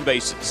stolen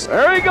bases.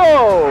 There he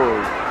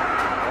goes.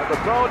 And the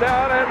throw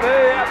down and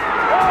the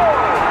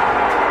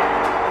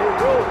he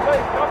rules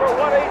base number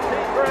 118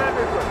 for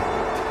Anderson.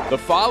 The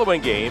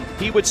following game,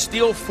 he would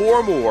steal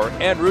 4 more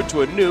en route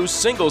to a new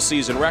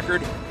single-season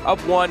record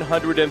of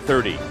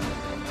 130.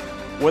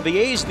 When the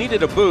A's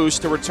needed a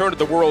boost to return to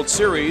the World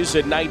Series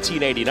in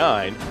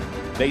 1989,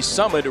 they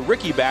summoned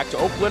Rickey back to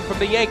Oakland from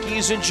the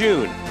Yankees in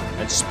June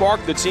and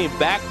sparked the team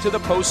back to the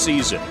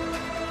postseason.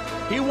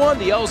 He won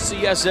the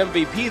LCS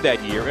MVP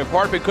that year in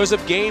part because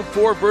of Game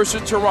 4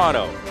 versus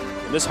Toronto.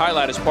 And this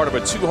highlight is part of a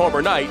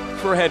 2-homer night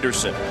for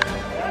Henderson.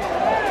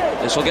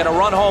 This will get a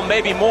run home,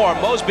 maybe more.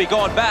 Mosby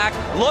going back,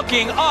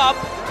 looking up,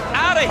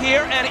 out of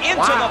here, and into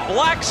the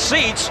black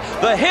seats,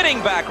 the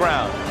hitting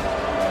background.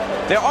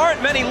 There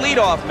aren't many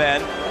leadoff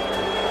men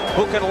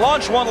who can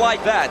launch one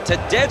like that to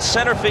dead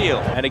center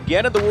field. And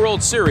again in the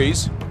World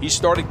Series, he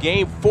started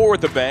Game 4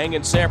 with a bang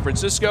in San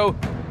Francisco,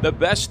 the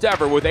best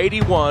ever with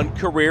 81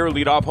 career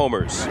leadoff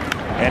homers.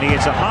 And he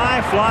hits a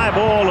high fly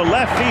ball to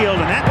left field,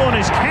 and that one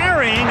is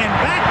carrying, and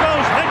back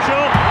goes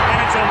Mitchell,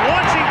 and it's a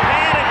launching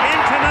pad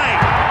again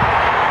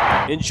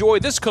tonight. Enjoy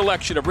this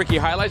collection of Rickey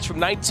highlights from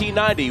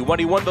 1990 when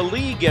he won the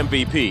league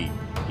MVP.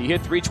 He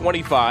hit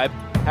 .325,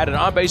 had an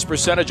on-base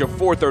percentage of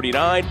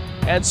 .439,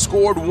 and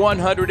scored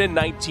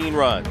 119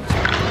 runs.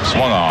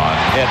 Swung on,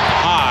 hit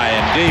high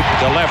and deep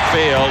to left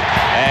field,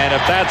 and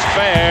if that's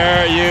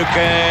fair, you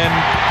can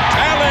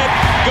tell it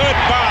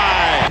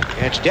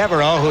goodbye. It's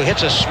Devereaux who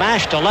hits a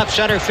smash to left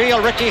center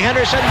field. Rickey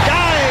Henderson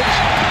dives,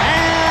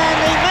 and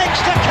he makes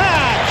the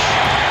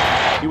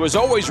catch. He was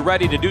always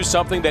ready to do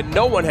something that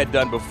no one had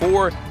done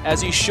before,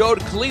 as he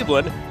showed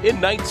Cleveland in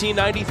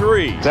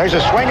 1993. There's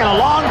a swing and a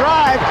long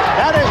drive.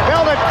 That is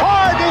belted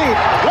far deep.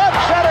 Left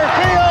center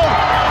field.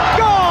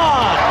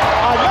 Gone.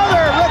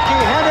 Another Rickey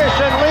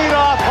Henderson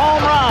leadoff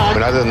home run.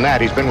 But I Other than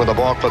that, he's been with the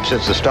ball club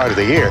since the start of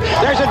the year.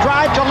 There's a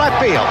drive to left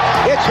field.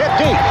 It's hit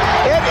deep.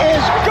 It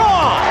is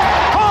gone.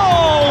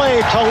 Holy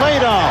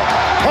Toledo.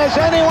 Has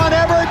anyone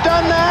ever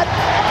done that?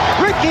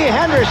 Ricky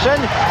Henderson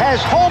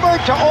has homered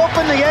to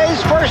open the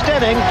A's first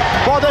inning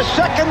for the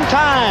second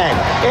time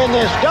in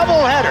this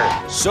doubleheader.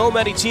 So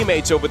many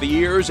teammates over the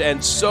years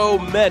and so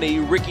many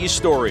Ricky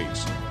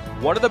stories.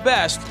 One of the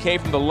best came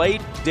from the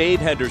late Dave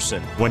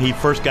Henderson. When he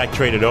first got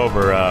traded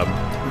over,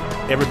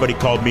 everybody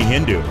called me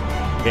Hindu.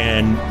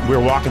 And we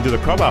were walking through the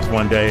clubhouse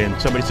one day and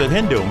somebody said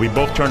Hindu, and we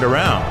both turned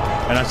around.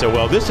 And I said,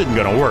 well, this isn't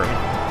going to work.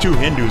 2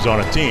 Hindus on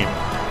a team.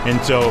 And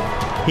so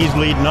he's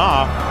leading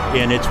off,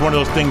 and it's one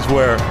of those things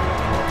where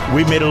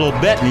we made a little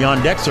bet in the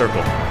on-deck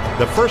circle.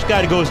 The first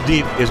guy that goes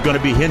deep is going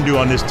to be Hindu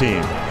on this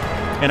team.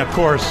 And, of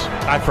course,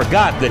 I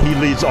forgot that he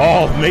leads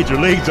all major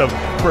leagues of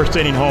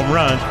first-inning home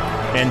runs.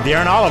 And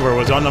Darren Oliver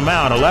was on the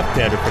mound, a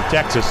left-hander for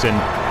Texas.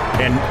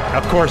 And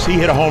of course, he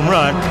hit a home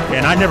run,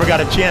 and I never got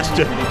a chance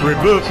to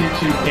reboot.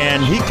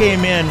 And he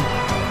came in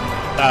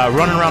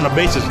running around the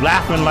bases,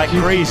 laughing like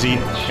crazy,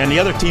 and the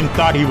other team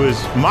thought he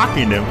was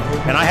mocking them.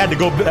 And I had to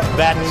go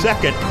bat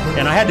second,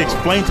 and I had to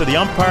explain to the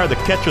umpire, the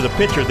catcher, the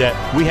pitcher that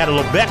we had a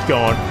little bet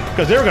going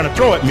because they were going to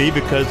throw at me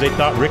because they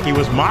thought Ricky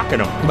was mocking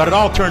them. But it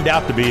all turned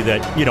out to be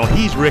that,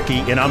 he's Ricky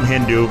and I'm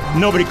Hindu.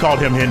 Nobody called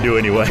him Hindu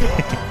anyway.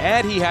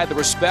 And he had the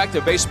respect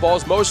of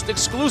baseball's most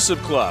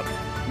exclusive club,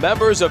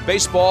 members of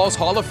baseball's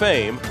Hall of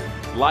Fame,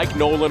 like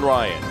Nolan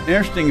Ryan. The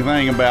interesting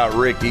thing about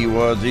Ricky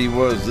was he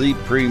was the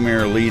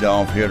premier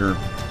leadoff hitter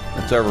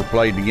that's ever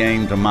played the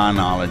game, to my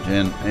knowledge,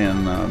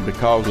 and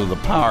because of the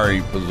power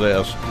he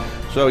possessed.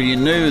 So you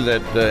knew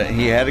that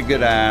he had a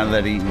good eye,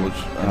 that he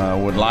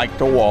would like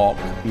to walk.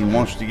 He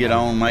wants to get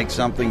on, make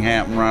something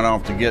happen right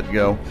off the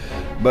get-go.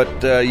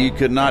 But you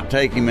could not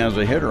take him as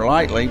a hitter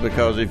lightly,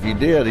 because if you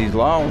did, he's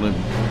liable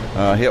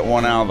to hit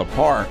one out of the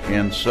park.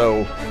 And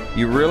so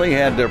you really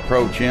had to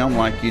approach him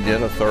like you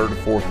did a third or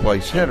fourth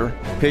place hitter.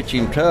 Pitch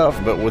him tough,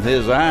 but with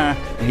his eye,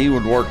 he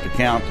would work the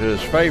count to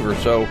his favor.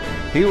 So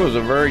he was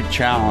a very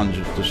challenge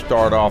to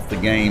start off the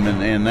game,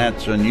 and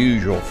that's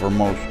unusual for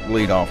most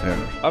leadoff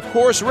hitters. Of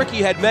course, Ricky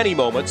had many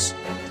moments: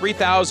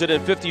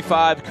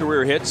 3,055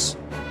 career hits,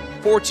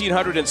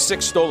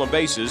 1,406 stolen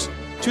bases,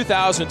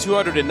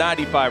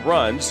 2,295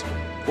 runs.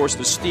 Of course,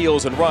 the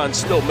steals and runs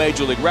still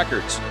major league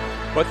records.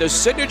 But the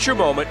signature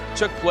moment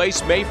took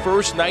place May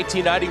 1st,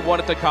 1991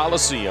 at the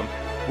Coliseum,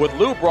 with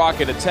Lou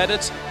Brock in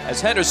attendance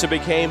as Henderson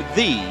became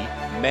the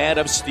Man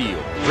of Steel.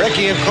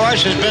 Ricky, of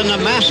course, has been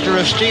the master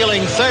of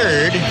stealing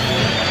third,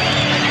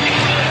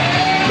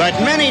 but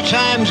many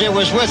times it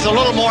was with a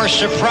little more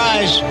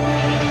surprise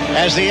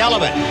as the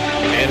element.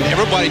 And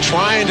everybody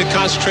trying to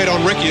concentrate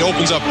on Ricky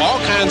opens up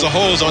all kinds of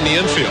holes on the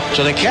infield.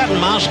 So the cat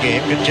and mouse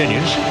game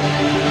continues.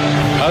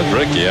 How's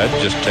Ricky? I'd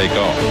just take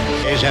off.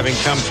 A's having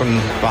come from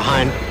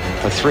behind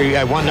a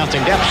 1-0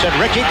 deficit.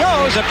 Ricky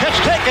goes, a pitch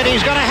taken,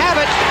 he's going to have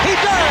it. He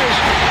does!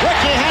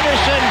 Ricky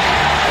Henderson,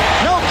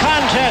 no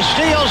contest,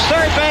 steals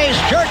third base,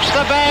 jerks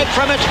the bag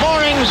from its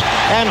moorings,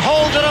 and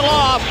holds it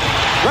aloft,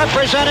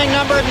 representing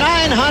number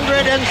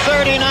 939.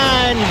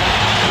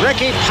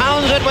 Ricky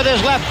pounds it with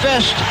his left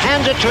fist,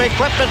 hands it to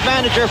equipment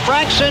manager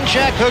Frank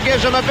Sinchek, who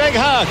gives him a big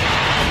hug.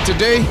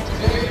 Today,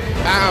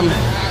 I'm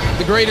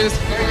the greatest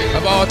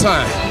of all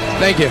time.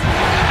 Thank you.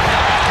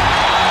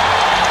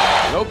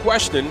 No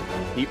question,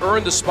 he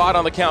earned the spot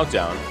on the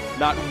countdown.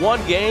 Not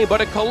one game, but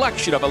a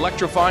collection of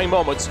electrifying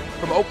moments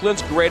from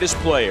Oakland's greatest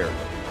player.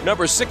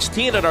 Number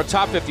 16 on our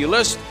top 50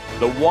 list,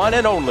 the one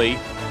and only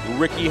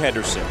Ricky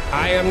Henderson.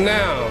 I am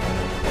now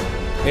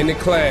in the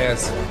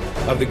class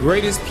of the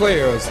greatest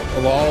players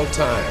of all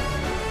time.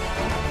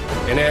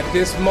 And at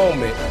this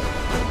moment,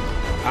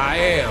 I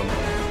am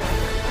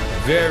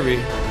very,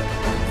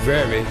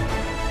 very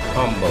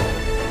humble.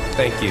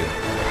 Thank you.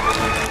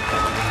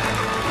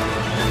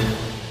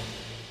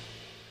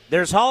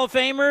 There's Hall of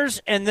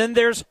Famers, and then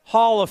there's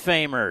Hall of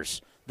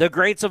Famers. The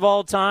greats of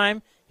all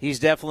time, he's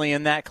definitely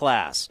in that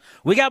class.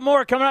 We got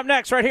more coming up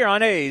next right here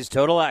on A's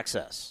Total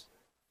Access.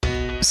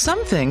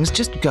 Some things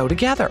just go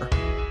together.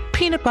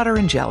 Peanut butter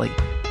and jelly,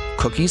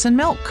 cookies and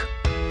milk,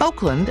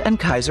 Oakland and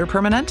Kaiser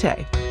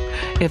Permanente.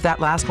 If that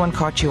last one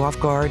caught you off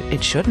guard,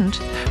 it shouldn't,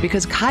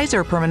 because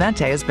Kaiser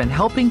Permanente has been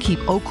helping keep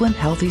Oakland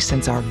healthy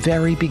since our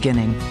very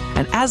beginning.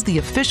 And as the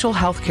official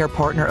healthcare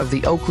partner of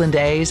the Oakland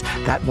A's,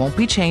 that won't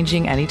be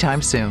changing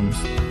anytime soon.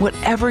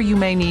 Whatever you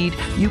may need,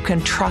 you can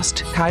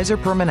trust Kaiser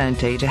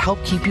Permanente to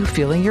help keep you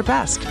feeling your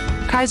best.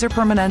 Kaiser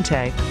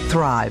Permanente.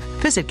 Thrive.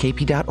 Visit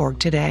kp.org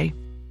today.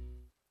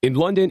 In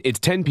London, it's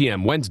 10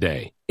 p.m.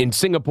 Wednesday. In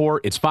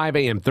Singapore, it's 5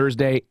 a.m.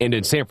 Thursday. And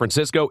in San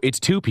Francisco, it's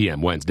 2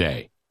 p.m.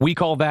 Wednesday. We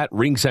call that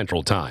Ring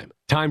Central Time.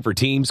 Time for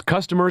teams,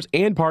 customers,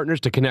 and partners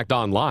to connect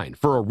online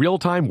for a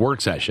real-time work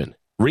session.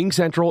 Ring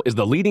Central is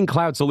the leading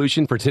cloud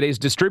solution for today's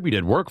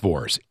distributed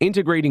workforce,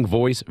 integrating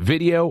voice,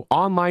 video,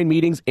 online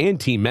meetings, and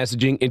team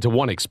messaging into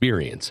one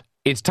experience.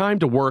 It's time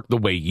to work the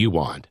way you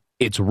want.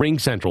 It's Ring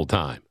Central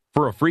Time.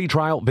 For a free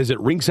trial, visit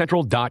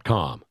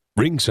ringcentral.com.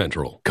 Ring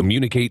Central.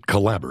 Communicate,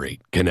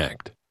 collaborate,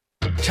 connect.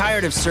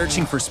 Tired of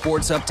searching for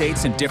sports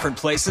updates in different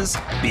places?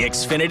 The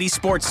Xfinity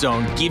Sports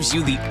Zone gives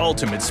you the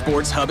ultimate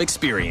sports hub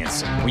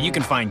experience, where you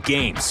can find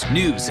games,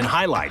 news, and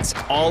highlights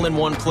all in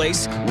one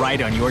place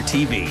right on your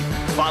TV.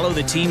 Follow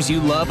the teams you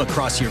love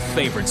across your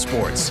favorite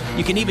sports.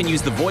 You can even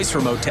use the voice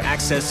remote to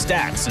access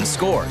stats and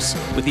scores.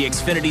 With the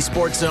Xfinity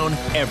Sports Zone,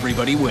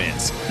 everybody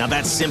wins. Now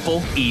that's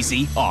simple,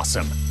 easy,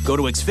 awesome. Go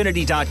to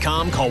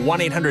Xfinity.com, call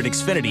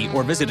 1-800-XFINITY,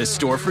 or visit a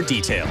store for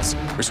details.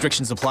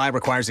 Restrictions apply.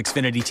 Requires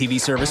Xfinity TV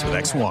service with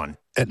X1.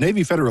 At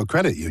Navy Federal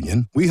Credit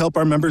Union, we help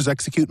our members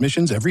execute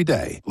missions every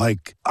day,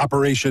 like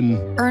Operation...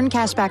 Earn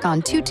cash back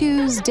on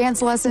tutus,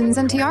 dance lessons,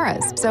 and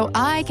tiaras, so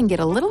I can get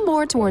a little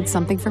more towards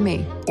something for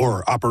me.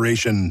 Or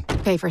Operation...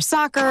 Pay for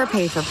soccer,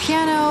 pay for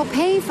piano,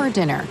 pay for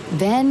dinner.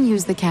 Then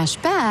use the cash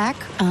back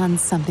on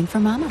something for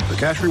mama. The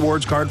Cash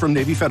Rewards card from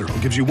Navy Federal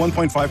gives you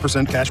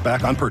 1.5% cash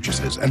back on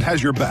purchases and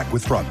has your back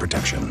with fraud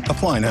protection.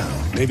 Apply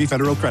now. Navy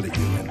Federal Credit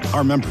Union.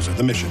 Our members are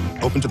the mission.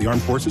 Open to the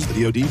armed forces,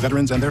 the DoD,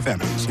 veterans, and their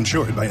families.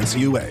 Insured by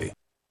NCUA.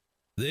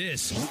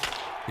 This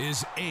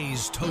is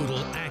A's Total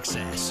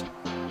Access.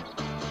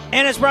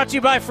 And it's brought to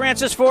you by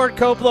Francis Ford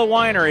Coppola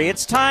Winery.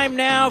 It's time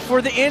now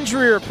for the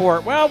injury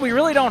report. Well, we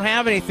really don't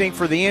have anything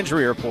for the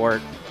injury report,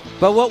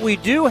 but what we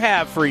do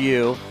have for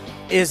you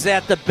is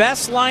that the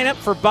best lineup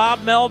for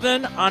Bob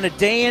Melvin on a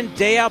day-in,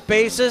 day-out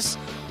basis,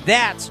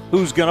 that's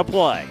who's going to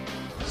play.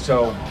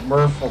 So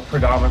Murph will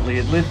predominantly,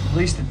 at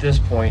least at this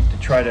point, to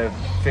try to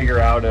figure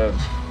out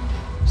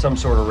some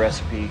sort of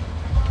recipe,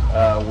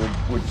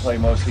 would play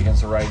mostly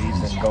against the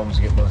righties, and Gomes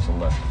get most of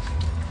the lefties.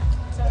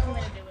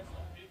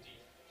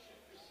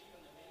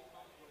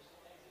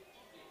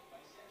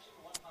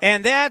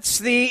 And that's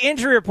the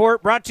injury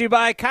report brought to you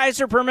by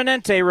Kaiser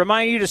Permanente.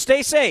 Remind you to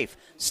stay safe,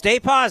 stay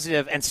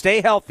positive, and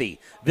stay healthy.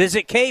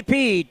 Visit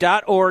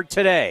kp.org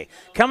today.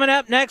 Coming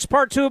up next,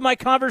 part 2 of my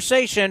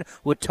conversation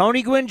with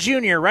Tony Gwynn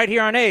Jr. right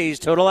here on A's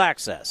Total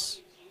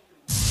Access.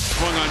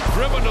 Swung on,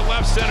 driven to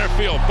left center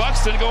field.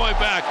 Buxton going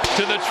back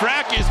to the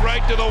track. He's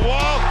right to the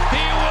wall.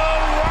 He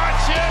will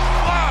watch it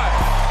fly.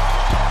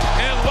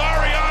 And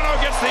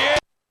Laureano gets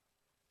the...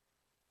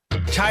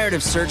 Tired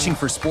of searching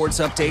for sports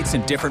updates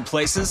in different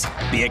places?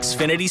 The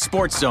Xfinity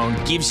Sports Zone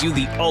gives you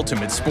the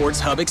ultimate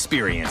sports hub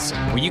experience,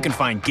 where you can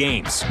find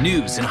games,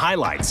 news, and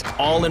highlights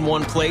all in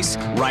one place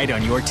right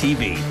on your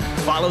TV.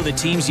 Follow the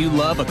teams you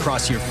love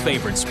across your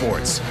favorite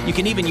sports. You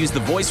can even use the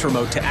voice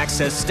remote to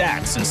access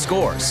stats and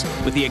scores.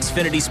 With the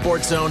Xfinity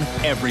Sports Zone,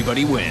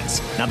 everybody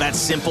wins. Now that's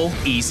simple,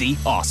 easy,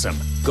 awesome.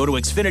 Go to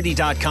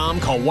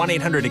Xfinity.com, call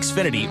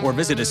 1-800-XFINITY, or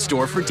visit a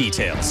store for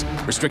details.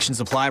 Restrictions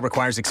apply.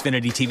 Requires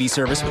Xfinity TV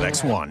service with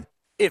X1.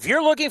 If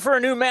you're looking for a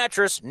new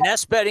mattress,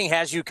 Nest Bedding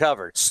has you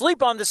covered.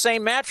 Sleep on the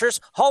same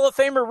mattress Hall of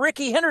Famer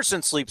Ricky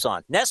Henderson sleeps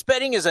on. Nest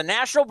Bedding is a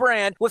national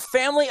brand with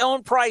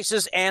family-owned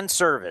prices and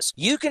service.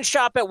 You can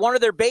shop at one of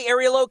their Bay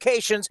Area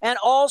locations, and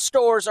all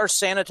stores are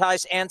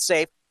sanitized and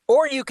safe.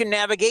 Or you can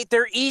navigate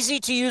their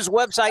easy-to-use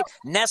website,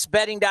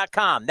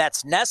 nestbedding.com.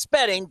 That's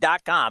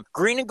nestbedding.com.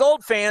 Green and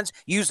gold fans,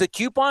 use the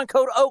coupon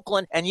code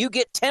Oakland, and you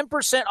get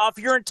 10% off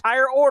your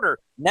entire order.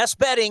 Nest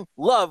Bedding,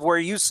 love where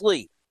you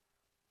sleep.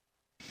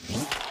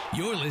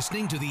 You're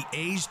listening to the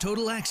A's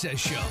Total Access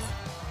Show.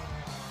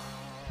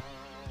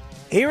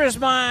 Here is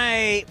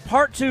my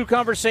part 2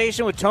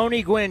 conversation with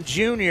Tony Gwynn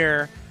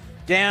Jr.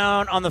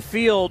 down on the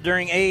field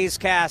during A's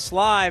Cast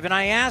Live, and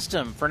I asked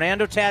him,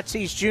 Fernando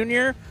Tatis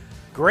Jr.,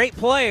 great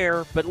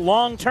player, but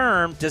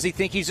long-term, does he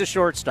think he's a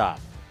shortstop?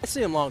 I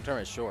see him long-term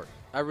as short.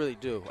 I really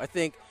do. I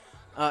think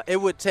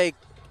it would take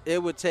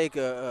and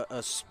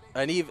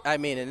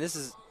this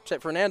is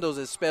Fernando's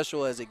as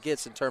special as it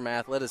gets in terms of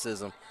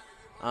athleticism.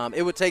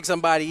 It would take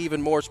somebody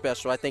even more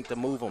special, I think, to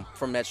move him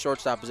from that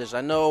shortstop position.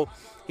 I know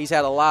he's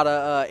had a lot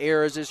of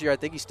errors this year. I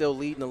think he's still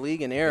leading the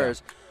league in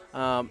errors.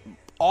 Yeah.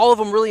 All of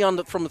them really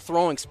from the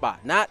throwing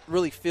spot, not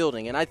really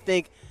fielding. And I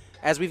think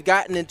as we've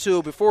gotten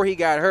into, before he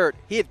got hurt,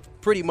 he had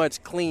pretty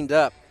much cleaned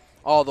up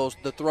all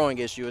the throwing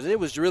issues. It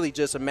was really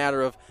just a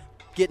matter of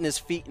getting his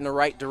feet in the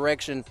right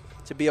direction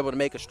to be able to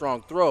make a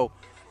strong throw.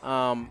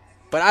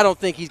 But I don't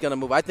think he's going to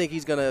move. I think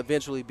he's going to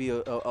eventually be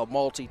a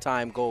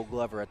multi-time Gold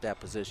Glover at that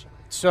position.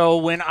 So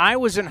when I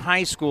was in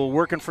high school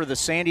working for the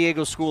San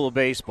Diego School of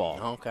Baseball,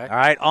 okay, all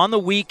right, on the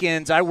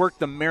weekends I worked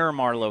the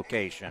Miramar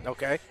location.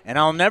 Okay. And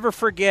I'll never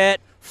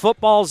forget,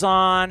 football's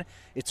on,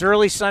 it's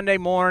early Sunday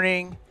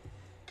morning,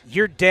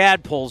 your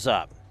dad pulls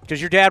up. Because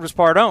your dad was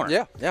part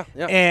owner. Yeah.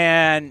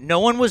 And no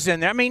one was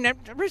in there. I mean,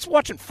 everybody's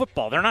watching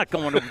football. They're not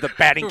going to the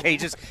batting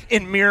cages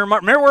in Miramar.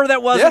 Remember where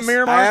that was in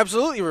Miramar? I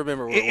absolutely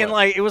remember where it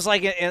was. It was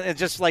like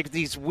just like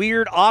these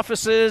weird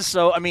offices.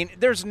 So, I mean,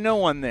 there's no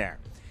one there.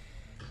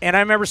 And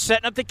I remember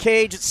setting up the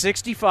cage at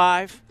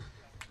 65,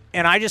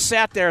 and I just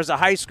sat there as a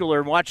high schooler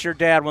and watched your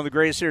dad, one of the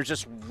greatest hitters,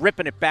 just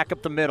ripping it back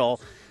up the middle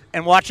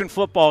and watching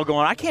fofootball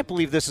going, I can't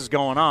believe this is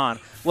going on.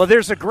 Well,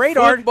 there's a great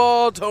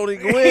football, Tony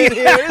Gwynn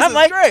here. This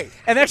is great.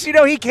 And next you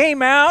know, he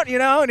came out,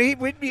 and I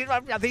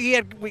think he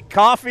had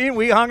coffee, and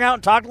we hung out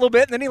and talked a little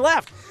bit, and then he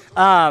left.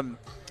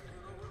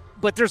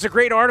 But there's a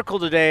great article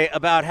today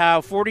about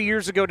how 40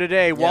 years ago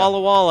today,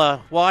 Walla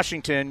Walla,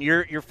 Washington,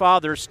 your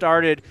father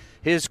started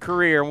his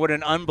career, and what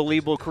an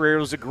unbelievable career. It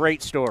was a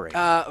great story.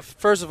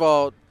 First of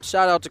all,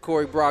 shout out to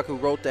Corey Brock, who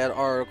wrote that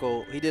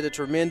article. He did a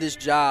tremendous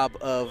job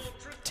of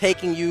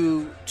taking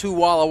you to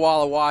Walla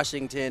Walla,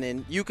 Washington,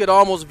 and you could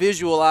almost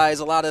visualize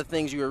a lot of the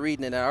things you were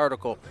reading in that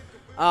article.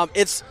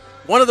 It's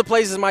one of the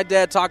places my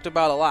dad talked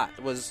about a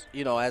lot was,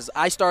 as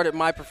I started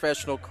my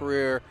professional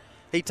career,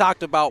 he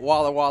talked about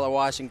Walla Walla,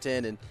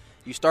 Washington, and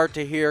you start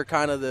to hear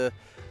kind of the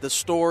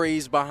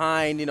stories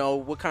behind,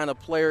 what kind of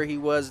player he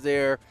was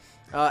there.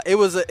 It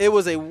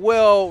was a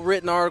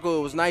well-written article.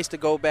 It was nice to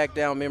go back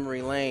down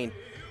memory lane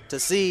to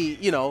see,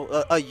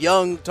 a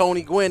young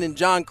Tony Gwynn and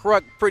John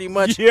Kruk pretty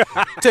much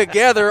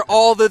together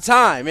all the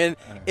time. And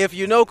if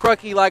you know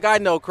Krucky like I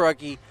know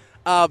Krucky,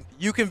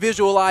 you can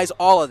visualize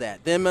all of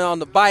that. Them on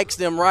the bikes,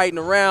 them riding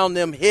around,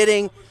 them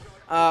hitting.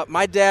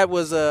 My dad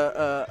was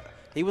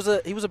he was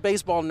a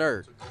baseball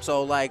nerd.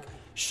 So like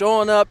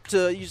showing up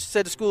to, you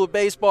said, the school of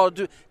baseball,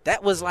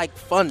 that was like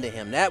fun to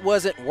him. That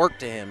wasn't work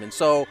to him. And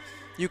so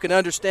you can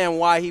understand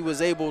why he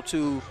was able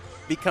to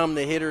become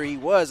the hitter he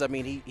was. I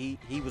mean,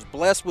 he was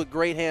blessed with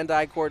great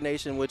hand-eye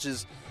coordination, which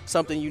is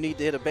something you need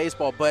to hit a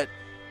baseball, but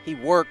he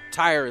worked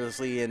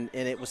tirelessly, and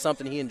it was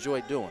something he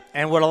enjoyed doing.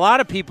 And what a lot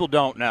of people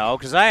don't know,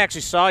 because I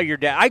actually saw your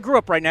dad. I grew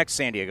up right next to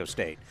San Diego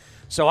State.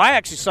 So I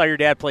actually saw your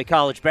dad play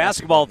college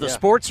basketball at the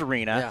sports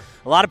arena. Yeah.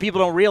 A lot of people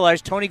don't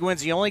realize Tony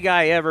Gwynn's the only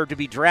guy ever to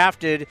be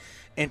drafted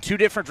in 2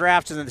 different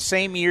drafts in the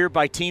same year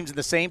by teams in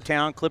the same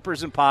town,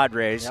 Clippers and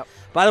Padres. Yep.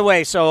 By the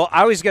way, so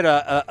I always get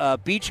a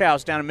beach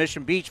house down in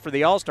Mission Beach for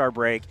the All-Star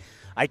break.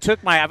 I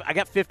got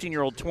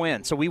 15-year-old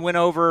twins. So we went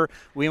to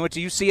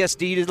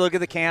UCSD to look at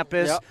the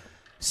campus. Yep.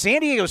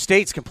 San Diego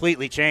State's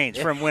completely changed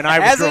from when I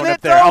was growing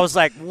up there. Though? I was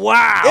like,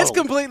 wow. It's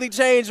completely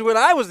changed when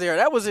I was there.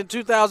 That was in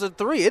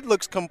 2003. It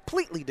looks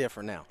completely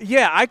different now.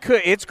 Yeah,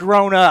 it's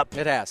grown up.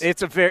 It has.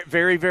 It's a very,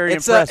 very, very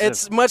impressive.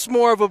 It's much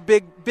more of a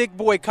big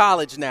boy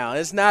college now.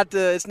 It's not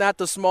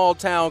the small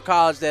town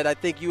college that I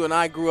think you and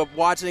I grew up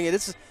watching.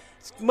 It's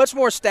much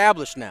more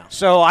established now.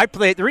 So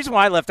the reason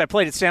why I left, I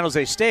played at San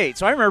Jose State.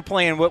 So I remember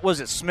playing, what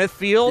was it,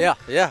 Smithfield?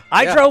 Yeah.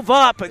 I drove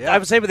up. I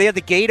was able, they had the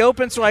gate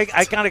open, so I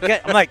kind of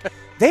I'm like,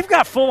 they've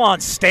got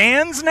full-on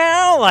stands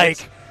now?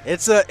 Like,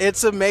 it's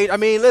amazing. I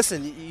mean,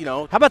 listen,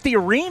 how about the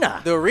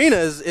arena? The arena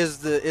is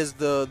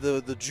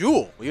the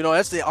jewel.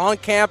 That's the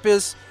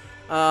on-campus.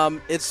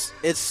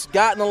 It's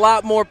gotten a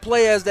lot more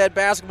play as that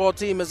basketball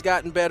team has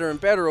gotten better and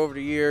better over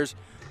the years.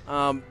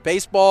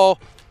 Baseball,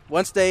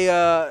 once they,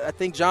 I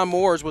think John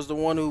Moores was the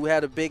one who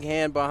had a big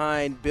hand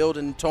behind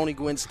building Tony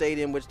Gwynn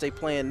Stadium, which they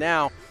play in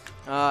now.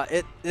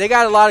 They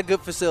got a lot of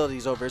good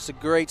facilities over. It's a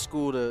great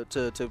school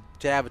to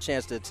have a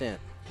chance to attend.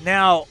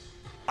 Now,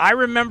 I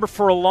remember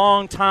for a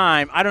long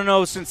time, I don't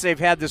know since they've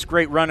had this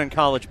great run in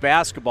college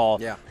basketball,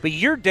 but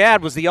your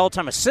dad was the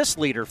all-time assist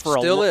leader for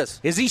Still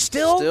is. Is he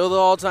still? Still the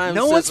all-time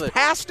No assist one's leader.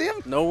 passed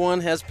him? No one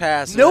has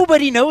passed him.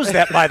 Nobody knows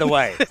that, by the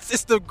way.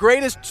 It's the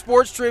greatest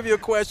sports trivia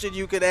question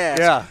you could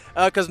ask. Yeah.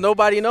 Because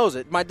nobody knows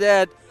it. My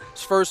dad's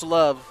first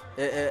love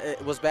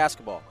was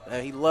basketball.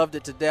 He loved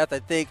it to death. I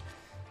think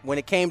when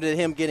it came to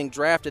him getting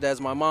drafted,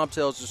 as my mom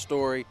tells the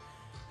story,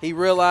 he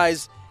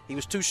realized he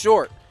was too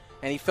short.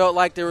 And he felt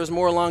like there was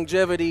more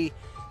longevity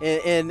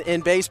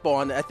in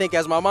baseball. And I think,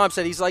 as my mom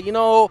said, he's like,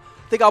 I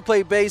think I'll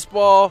play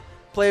baseball,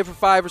 play it for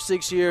 5 or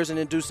 6 years, and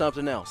then do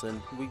something else.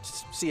 And we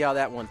see how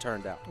that one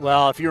turned out.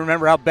 Well, if you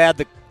remember how bad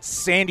the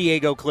San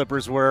Diego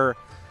Clippers were,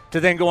 to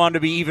then go on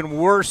to be even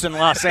worse in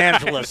Los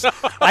Angeles,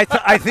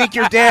 I think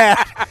your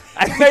dad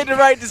made the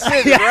right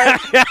decision, right?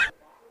 Yeah.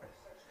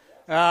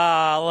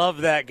 I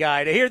love that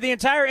guy. To hear the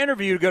entire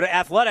interview, go to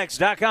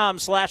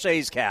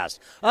athletics.com/A'sCast.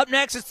 Up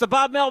next, it's the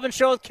Bob Melvin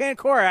Show with Ken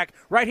Korach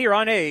right here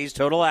on A's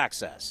Total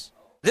Access.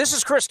 This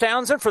is Chris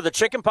Townsend for the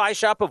Chicken Pie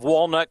Shop of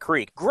Walnut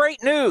Creek.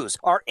 Great news!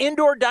 Our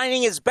indoor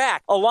dining is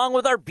back, along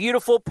with our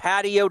beautiful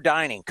patio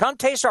dining. Come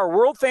taste our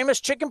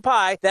world-famous chicken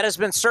pie that has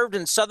been served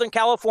in Southern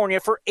California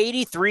for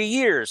 83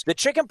 years. The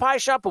Chicken Pie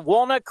Shop of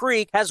Walnut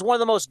Creek has one of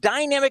the most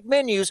dynamic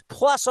menus,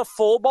 plus a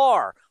full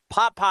bar.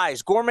 Pot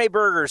pies, gourmet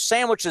burgers,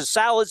 sandwiches,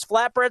 salads,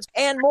 flatbreads,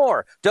 and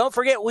more. Don't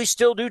forget, we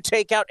still do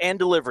takeout and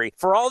delivery.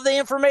 For all the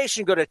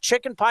information, go to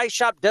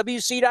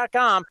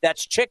chickenpieshopwc.com.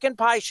 That's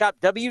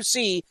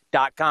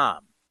chickenpieshopwc.com.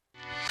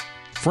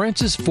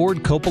 Francis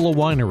Ford Coppola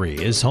Winery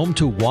is home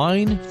to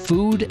wine,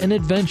 food, and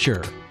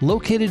adventure.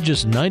 Located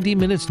just 90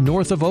 minutes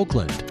north of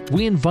Oakland,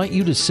 we invite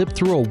you to sip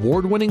through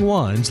award-winning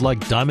wines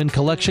like Diamond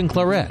Collection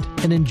Claret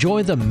and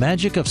enjoy the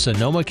magic of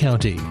Sonoma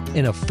County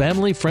in a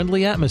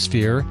family-friendly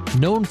atmosphere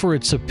known for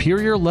its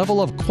superior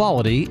level of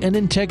quality and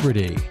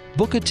integrity.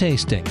 Book a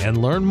tasting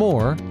and learn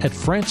more at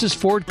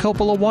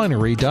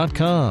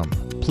francisfordcoppolawinery.com.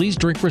 Please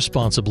drink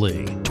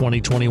responsibly.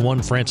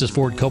 2021 Francis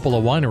Ford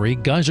Coppola Winery,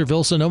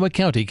 Geyserville, Sonoma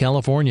County,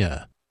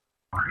 California.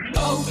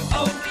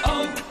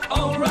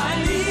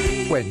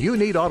 O'Reilly. When you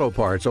need auto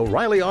parts,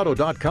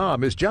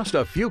 O'ReillyAuto.com is just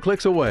a few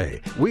clicks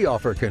away. We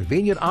offer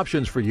convenient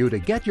options for you to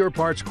get your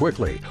parts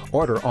quickly.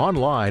 Order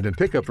online and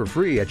pick up for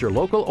free at your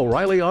local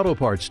O'Reilly Auto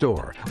Parts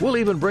store. We'll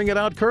even bring it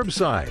out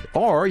curbside.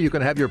 Or you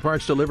can have your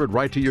parts delivered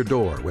right to your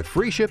door with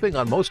free shipping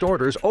on most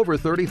orders over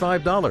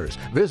 $35.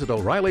 Visit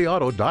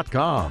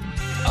O'ReillyAuto.com.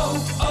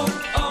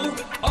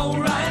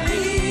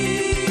 O'Reilly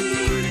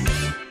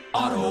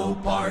Auto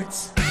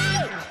Parts.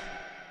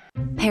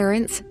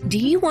 Parents, do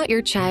you want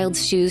your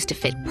child's shoes to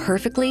fit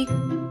perfectly?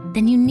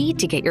 Then you need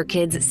to get your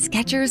kids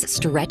Skechers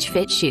Stretch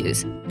Fit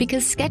shoes.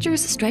 Because Skechers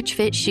Stretch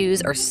Fit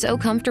shoes are so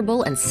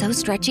comfortable and so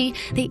stretchy,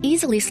 they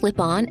easily slip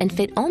on and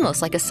fit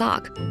almost like a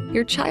sock.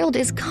 Your child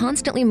is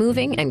constantly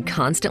moving and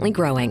constantly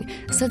growing,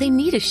 so they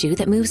need a shoe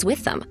that moves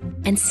with them.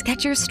 And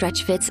Skechers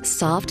Stretch Fit's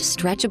soft,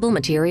 stretchable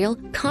material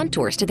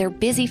contours to their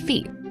busy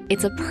feet.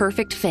 It's a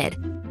perfect fit.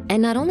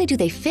 And not only do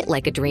they fit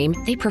like a dream,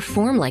 they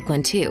perform like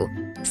one too.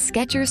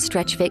 Skechers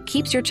Stretch Fit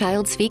keeps your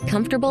child's feet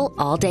comfortable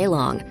all day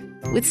long.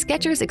 With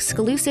Skechers'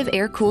 exclusive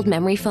air-cooled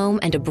memory foam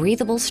and a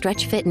breathable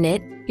Stretch Fit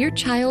knit, your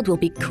child will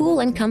be cool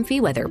and comfy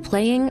whether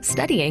playing,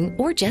 studying,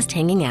 or just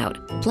hanging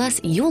out.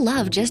 Plus, you'll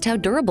love just how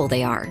durable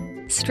they are.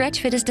 Stretch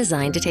Fit is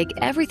designed to take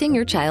everything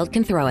your child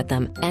can throw at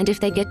them, and if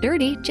they get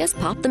dirty, just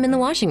pop them in the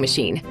washing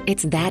machine.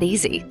 It's that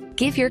easy.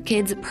 Give your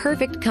kids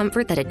perfect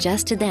comfort that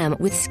adjusts to them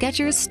with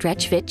Skechers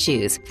Stretch Fit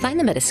shoes. Find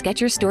them at a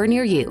Skechers store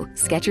near you,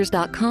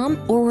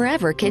 Skechers.com, or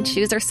wherever kids'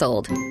 shoes are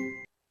sold.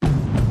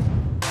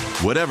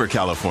 Whatever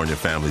California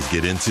families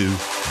get into,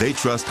 they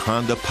trust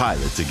Honda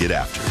Pilot to get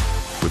after it.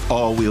 With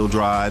all-wheel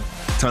drive,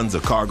 tons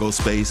of cargo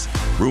space,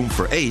 room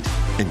for 8,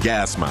 and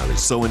gas mileage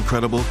so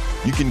incredible,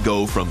 you can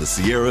go from the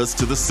Sierras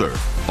to the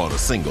surf on a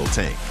single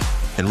tank.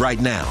 And right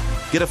now,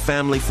 get a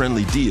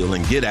family-friendly deal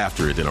and get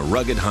after it in a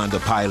rugged Honda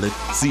Pilot,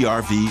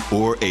 CR-V,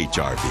 or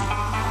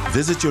HR-V.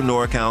 Visit your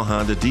NorCal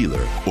Honda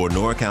dealer or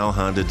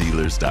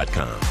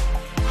NorCalHondaDealers.com.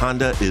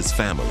 Honda is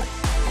family.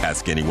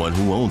 Ask anyone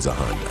who owns a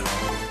Honda.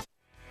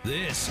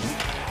 This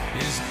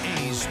is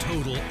A's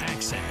Total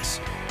Access.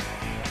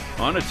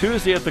 On a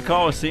Tuesday at the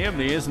Coliseum,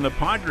 the A's and the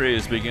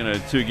Padres begin a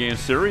 2-game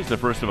series, the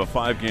first of a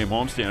 5-game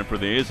homestand for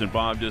the A's. And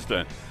Bob, just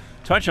a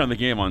touch on the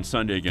game on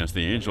Sunday against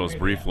the Angels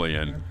briefly,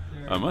 and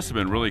it must have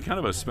been really kind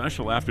of a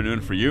special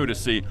afternoon for you to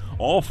see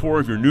all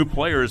 4 of your new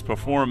players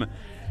perform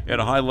at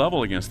a high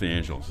level against the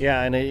Angels.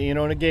 Yeah, and in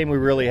a game we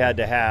really had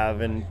to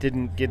have, and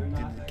didn't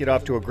get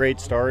off to a great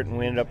start, and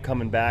we ended up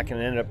coming back, and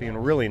it ended up being a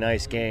really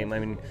nice game. I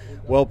mean,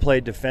 well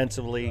played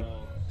defensively.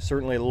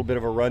 Certainly a little bit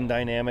of a run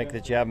dynamic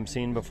that you haven't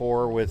seen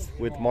before with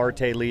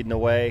Marte leading the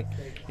way.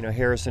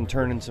 Harrison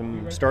starting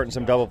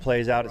some double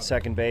plays out at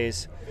second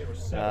base.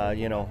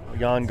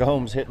 Yan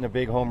Gomes hitting a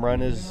big home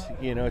run is,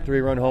 a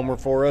 3-run homer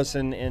for us,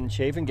 and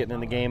Chafin getting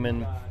in the game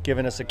and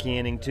giving us a key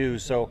inning too.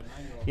 So,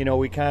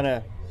 we kind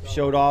of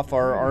showed off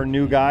our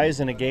new guys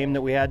in a game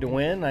that we had to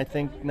win. I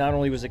think not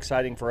only was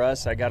exciting for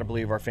us, I got to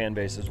believe our fan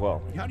base as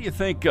well. How do you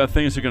think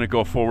things are going to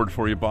go forward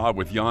for you, Bob,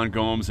 with Yan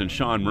Gomes and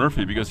Sean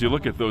Murphy? Because you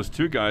look at those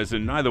two guys,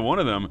 and neither one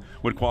of them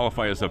would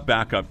qualify as a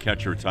backup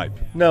catcher type.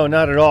 No,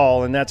 not at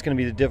all, and that's going to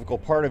be the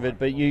difficult part of it.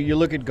 But you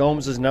look at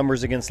Gomes'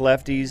 numbers against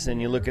lefties,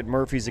 and you look at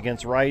Murphy's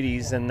against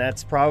righties, and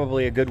that's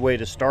probably a good way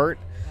to start.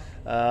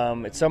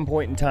 At some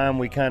point in time,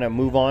 we kind of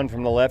move on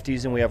from the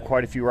lefties, and we have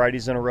quite a few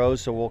righties in a row,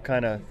 so we'll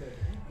kind of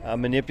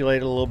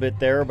manipulate a little bit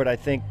there, but I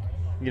think,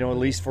 at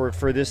least for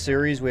this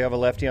series, we have a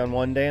lefty on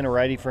one day and a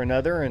righty for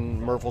another, and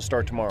Murph will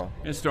start tomorrow.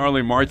 And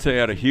Starling Marte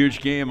had a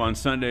huge game on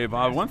Sunday,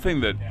 Bob. One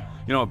thing that,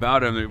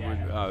 about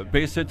him,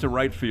 base hit to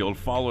right field,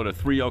 followed a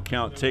 3-0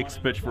 count, takes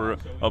pitch for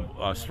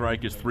a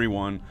strike, is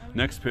 3-1.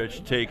 Next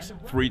pitch, takes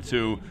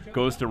 3-2,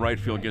 goes to right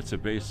field, gets a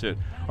base hit.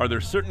 Are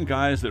there certain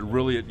guys that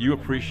really you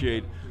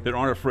appreciate that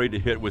aren't afraid to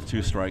hit with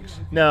 2 strikes?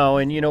 No,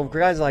 and,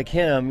 guys like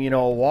him,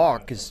 a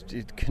walk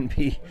can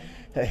be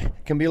a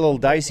little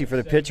dicey for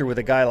the pitcher with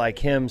a guy like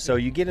him. So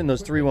you get in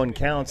those 3-1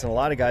 counts, and a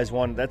lot of guys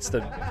that's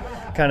the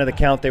kind of the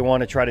count they want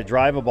to try to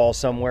drive a ball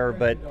somewhere,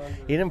 but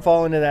he didn't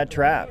fall into that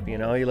trap. He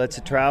lets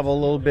it travel a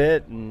little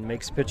bit and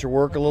makes the pitcher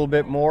work a little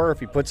bit more.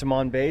 If he puts him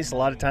on base, a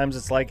lot of times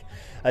it's like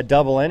a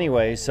double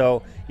anyway.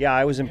 So, yeah,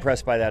 I was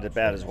impressed by that at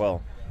bat as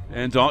well.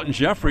 And Dalton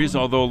Jeffries,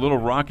 although a little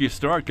rocky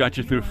start, got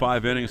you through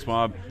 5 innings,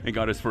 Bob, and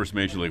got his first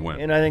Major League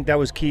win. And I think that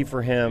was key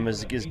for him,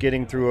 is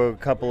getting through a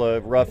couple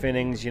of rough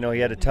innings. He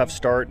had a tough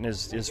start in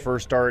his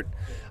first start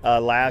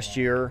last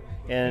year.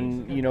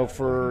 And,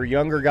 for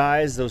younger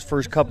guys, those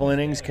first couple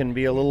innings can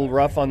be a little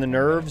rough on the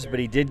nerves, but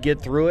he did get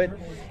through it.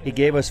 He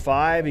gave us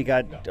 5. He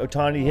got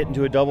Ohtani hit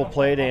into a double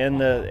play to end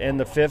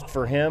the 5th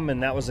for him,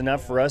 and that was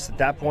enough for us at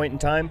that point in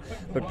time.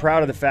 But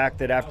proud of the fact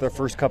that after the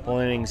first couple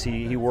innings,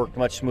 he worked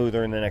much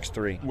smoother in the next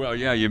 3. Well,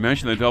 yeah, you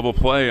mentioned the double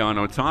play on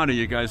Ohtani.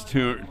 You guys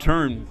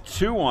turned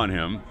 2 on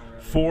him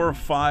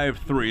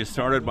 4-5-3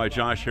 started by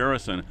Josh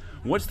Harrison.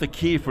 What's the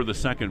key for the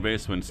second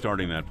baseman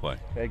starting that play?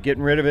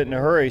 Getting rid of it in a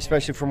hurry,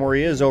 especially from where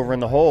he is over in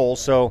the hole.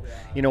 So,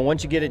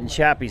 once you get it in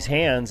Chappie's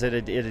hands at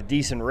a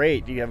decent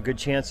rate, you have a good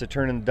chance to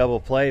turn in the double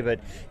play.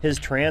 But his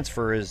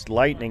transfer is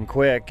lightning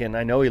quick, and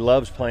I know he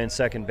loves playing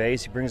second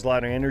base. He brings a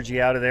lot of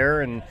energy out of there,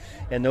 and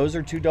those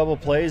are two double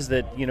plays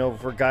that,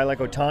 for a guy like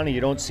Ohtani,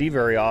 you don't see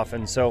very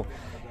often. So,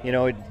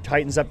 it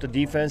tightens up the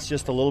defense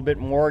just a little bit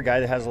more. A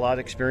guy that has a lot of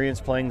experience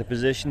playing the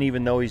position,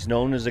 even though he's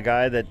known as a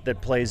guy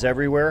that plays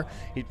everywhere.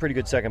 He's a pretty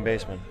good second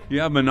baseman.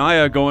 Yeah,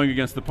 Minaya going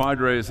against the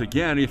Padres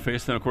again. He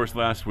faced them, of course,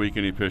 last week,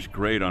 and he pitched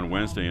great on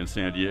Wednesday in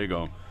San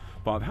Diego.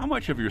 Bob, how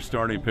much of your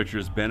starting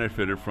pitchers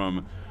benefited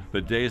from the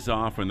days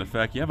off and the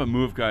fact you haven't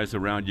moved guys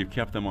around, you've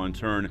kept them on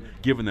turn,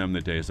 given them the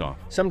days off?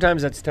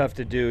 Sometimes that's tough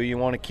to do. You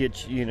want to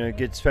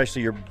get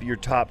especially your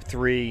top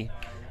three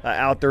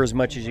out there as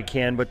much as you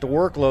can, but the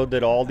workload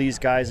that all these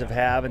guys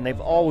have, and they've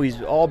always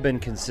all been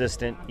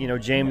consistent.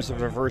 James for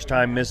the first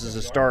time misses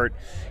a start.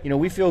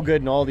 We feel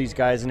good in all these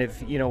guys, and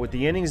if with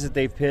the innings that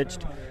they've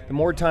pitched, the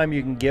more time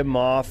you can give them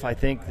off, I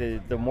think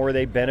the more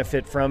they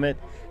benefit from it,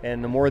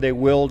 and the more they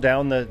will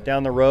down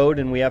the road.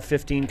 And we have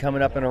 15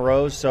 coming up in a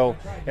row, so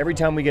every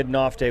time we get an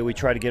off day, we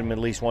try to get them at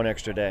least one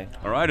extra day.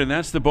 All right, and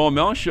that's the Bo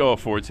Mel Show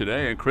for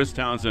today, and Chris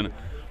Townsend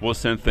will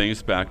send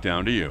things back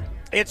down to you.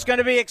 It's going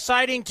to be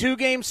exciting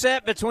two-game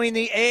set between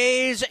the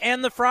A's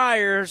and the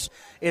Friars.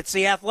 It's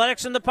the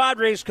Athletics and the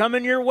Padres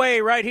coming your way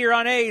right here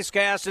on A's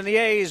Cast and the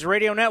A's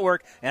Radio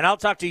Network, and I'll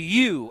talk to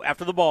you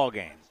after the ball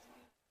game.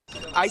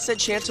 I said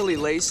Chantilly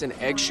lace and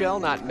eggshell,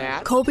 not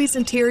matte. Colby's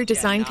interior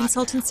design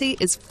consultancy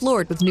is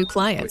floored with new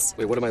clients.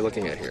 Wait, what am I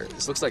looking at here?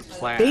 This looks like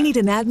plaid. They need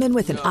an admin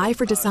with an eye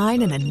for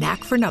design and a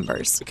knack for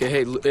numbers. Okay,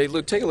 hey,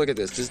 look, take a look at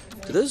this.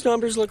 Do those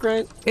numbers look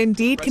right?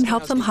 Indeed can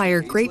help them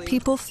hire great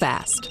people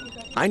fast.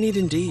 I need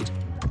Indeed.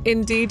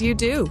 Indeed you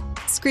do.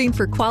 Screen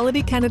for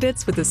quality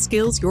candidates with the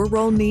skills your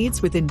role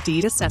needs with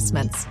Indeed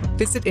assessments.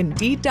 Visit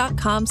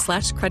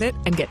Indeed.com/credit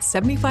and get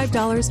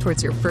 $75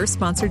 towards your first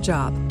sponsored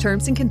job.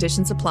 Terms and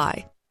conditions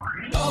apply.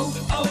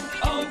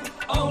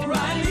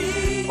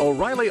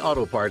 O'Reilly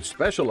Auto Parts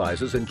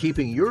specializes in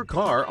keeping your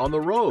car on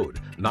the road.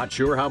 Not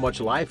sure how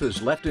much life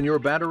is left in your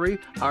battery?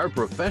 Our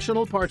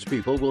professional parts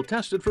people will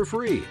test it for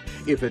free.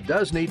 If it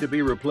does need to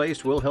be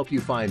replaced, we'll help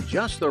you find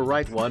just the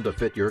right one to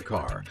fit your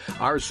car.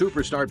 Our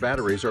Superstart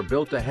batteries are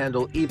built to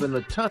handle even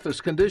the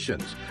toughest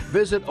conditions.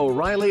 Visit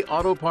O'Reilly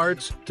Auto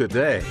Parts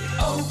today.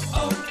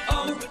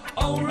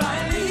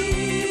 O'Reilly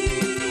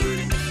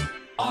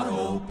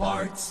Auto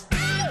Parts.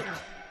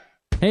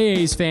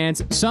 Hey A's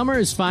fans, summer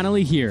is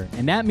finally here,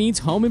 and that means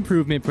home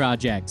improvement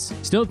projects.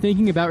 Still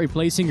thinking about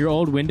replacing your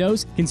old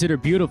windows? Consider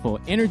beautiful,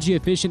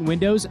 energy-efficient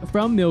windows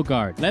from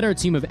Milgard. Let our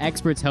team of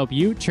experts help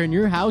you turn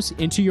your house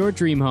into your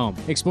dream home.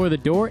 Explore the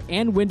door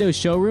and window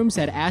showrooms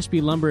at Ashby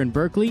Lumber in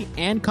Berkeley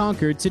and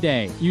Concord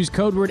today. Use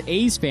code word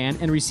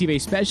A'sFan and receive a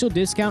special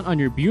discount on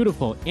your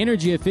beautiful,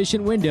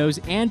 energy-efficient windows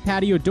and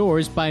patio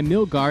doors by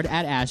Milgard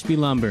at Ashby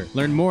Lumber.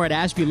 Learn more at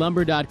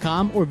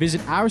ashbylumber.com or visit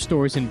our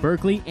stores in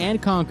Berkeley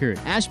and Concord.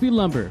 Ashby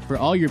Lumber, for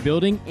all your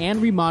building and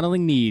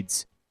remodeling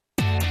needs.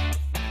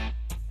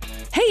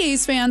 Hey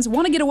A's fans,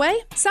 want to get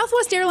away?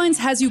 Southwest Airlines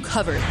has you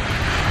covered.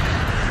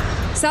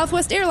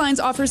 Southwest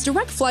Airlines offers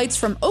direct flights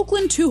from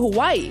Oakland to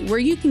Hawaii, where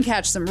you can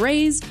catch some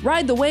rays,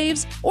 ride the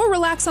waves, or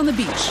relax on the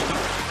beach.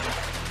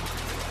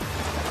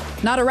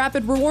 Not a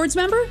Rapid Rewards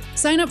member?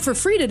 Sign up for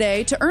free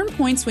today to earn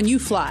points when you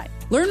fly.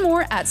 Learn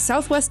more at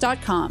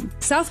southwest.com.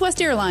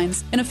 Southwest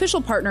Airlines, an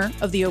official partner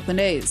of the Oakland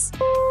A's.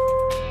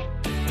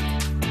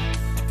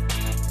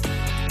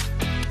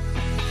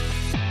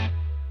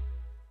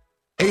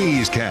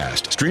 A's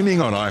Cast, streaming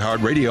on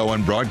iHeartRadio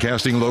and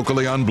broadcasting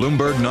locally on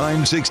Bloomberg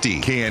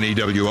 960,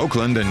 KNEW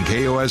Oakland, and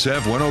KOSF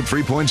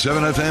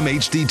 103.7 FM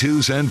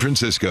HD2 San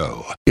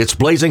Francisco. It's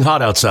blazing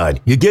hot outside.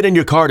 You get in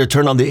your car to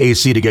turn on the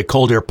AC to get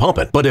cold air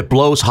pumping, but it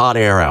blows hot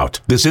air out.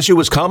 This issue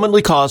is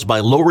commonly caused by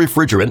low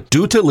refrigerant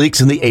due to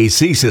leaks in the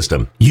AC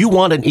system. You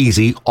want an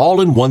easy,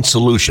 all-in-one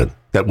solution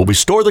that will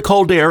restore the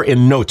cold air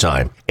in no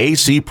time.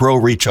 AC Pro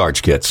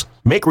Recharge Kits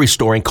make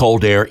restoring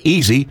cold air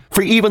easy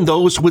for even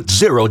those with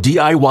zero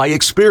DIY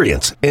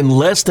experience in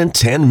less than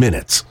 10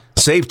 minutes.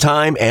 Save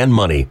time and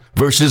money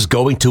versus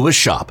going to a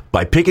shop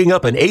by picking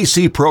up an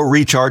AC Pro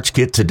Recharge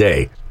Kit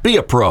today. Be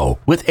a pro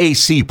with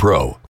AC Pro.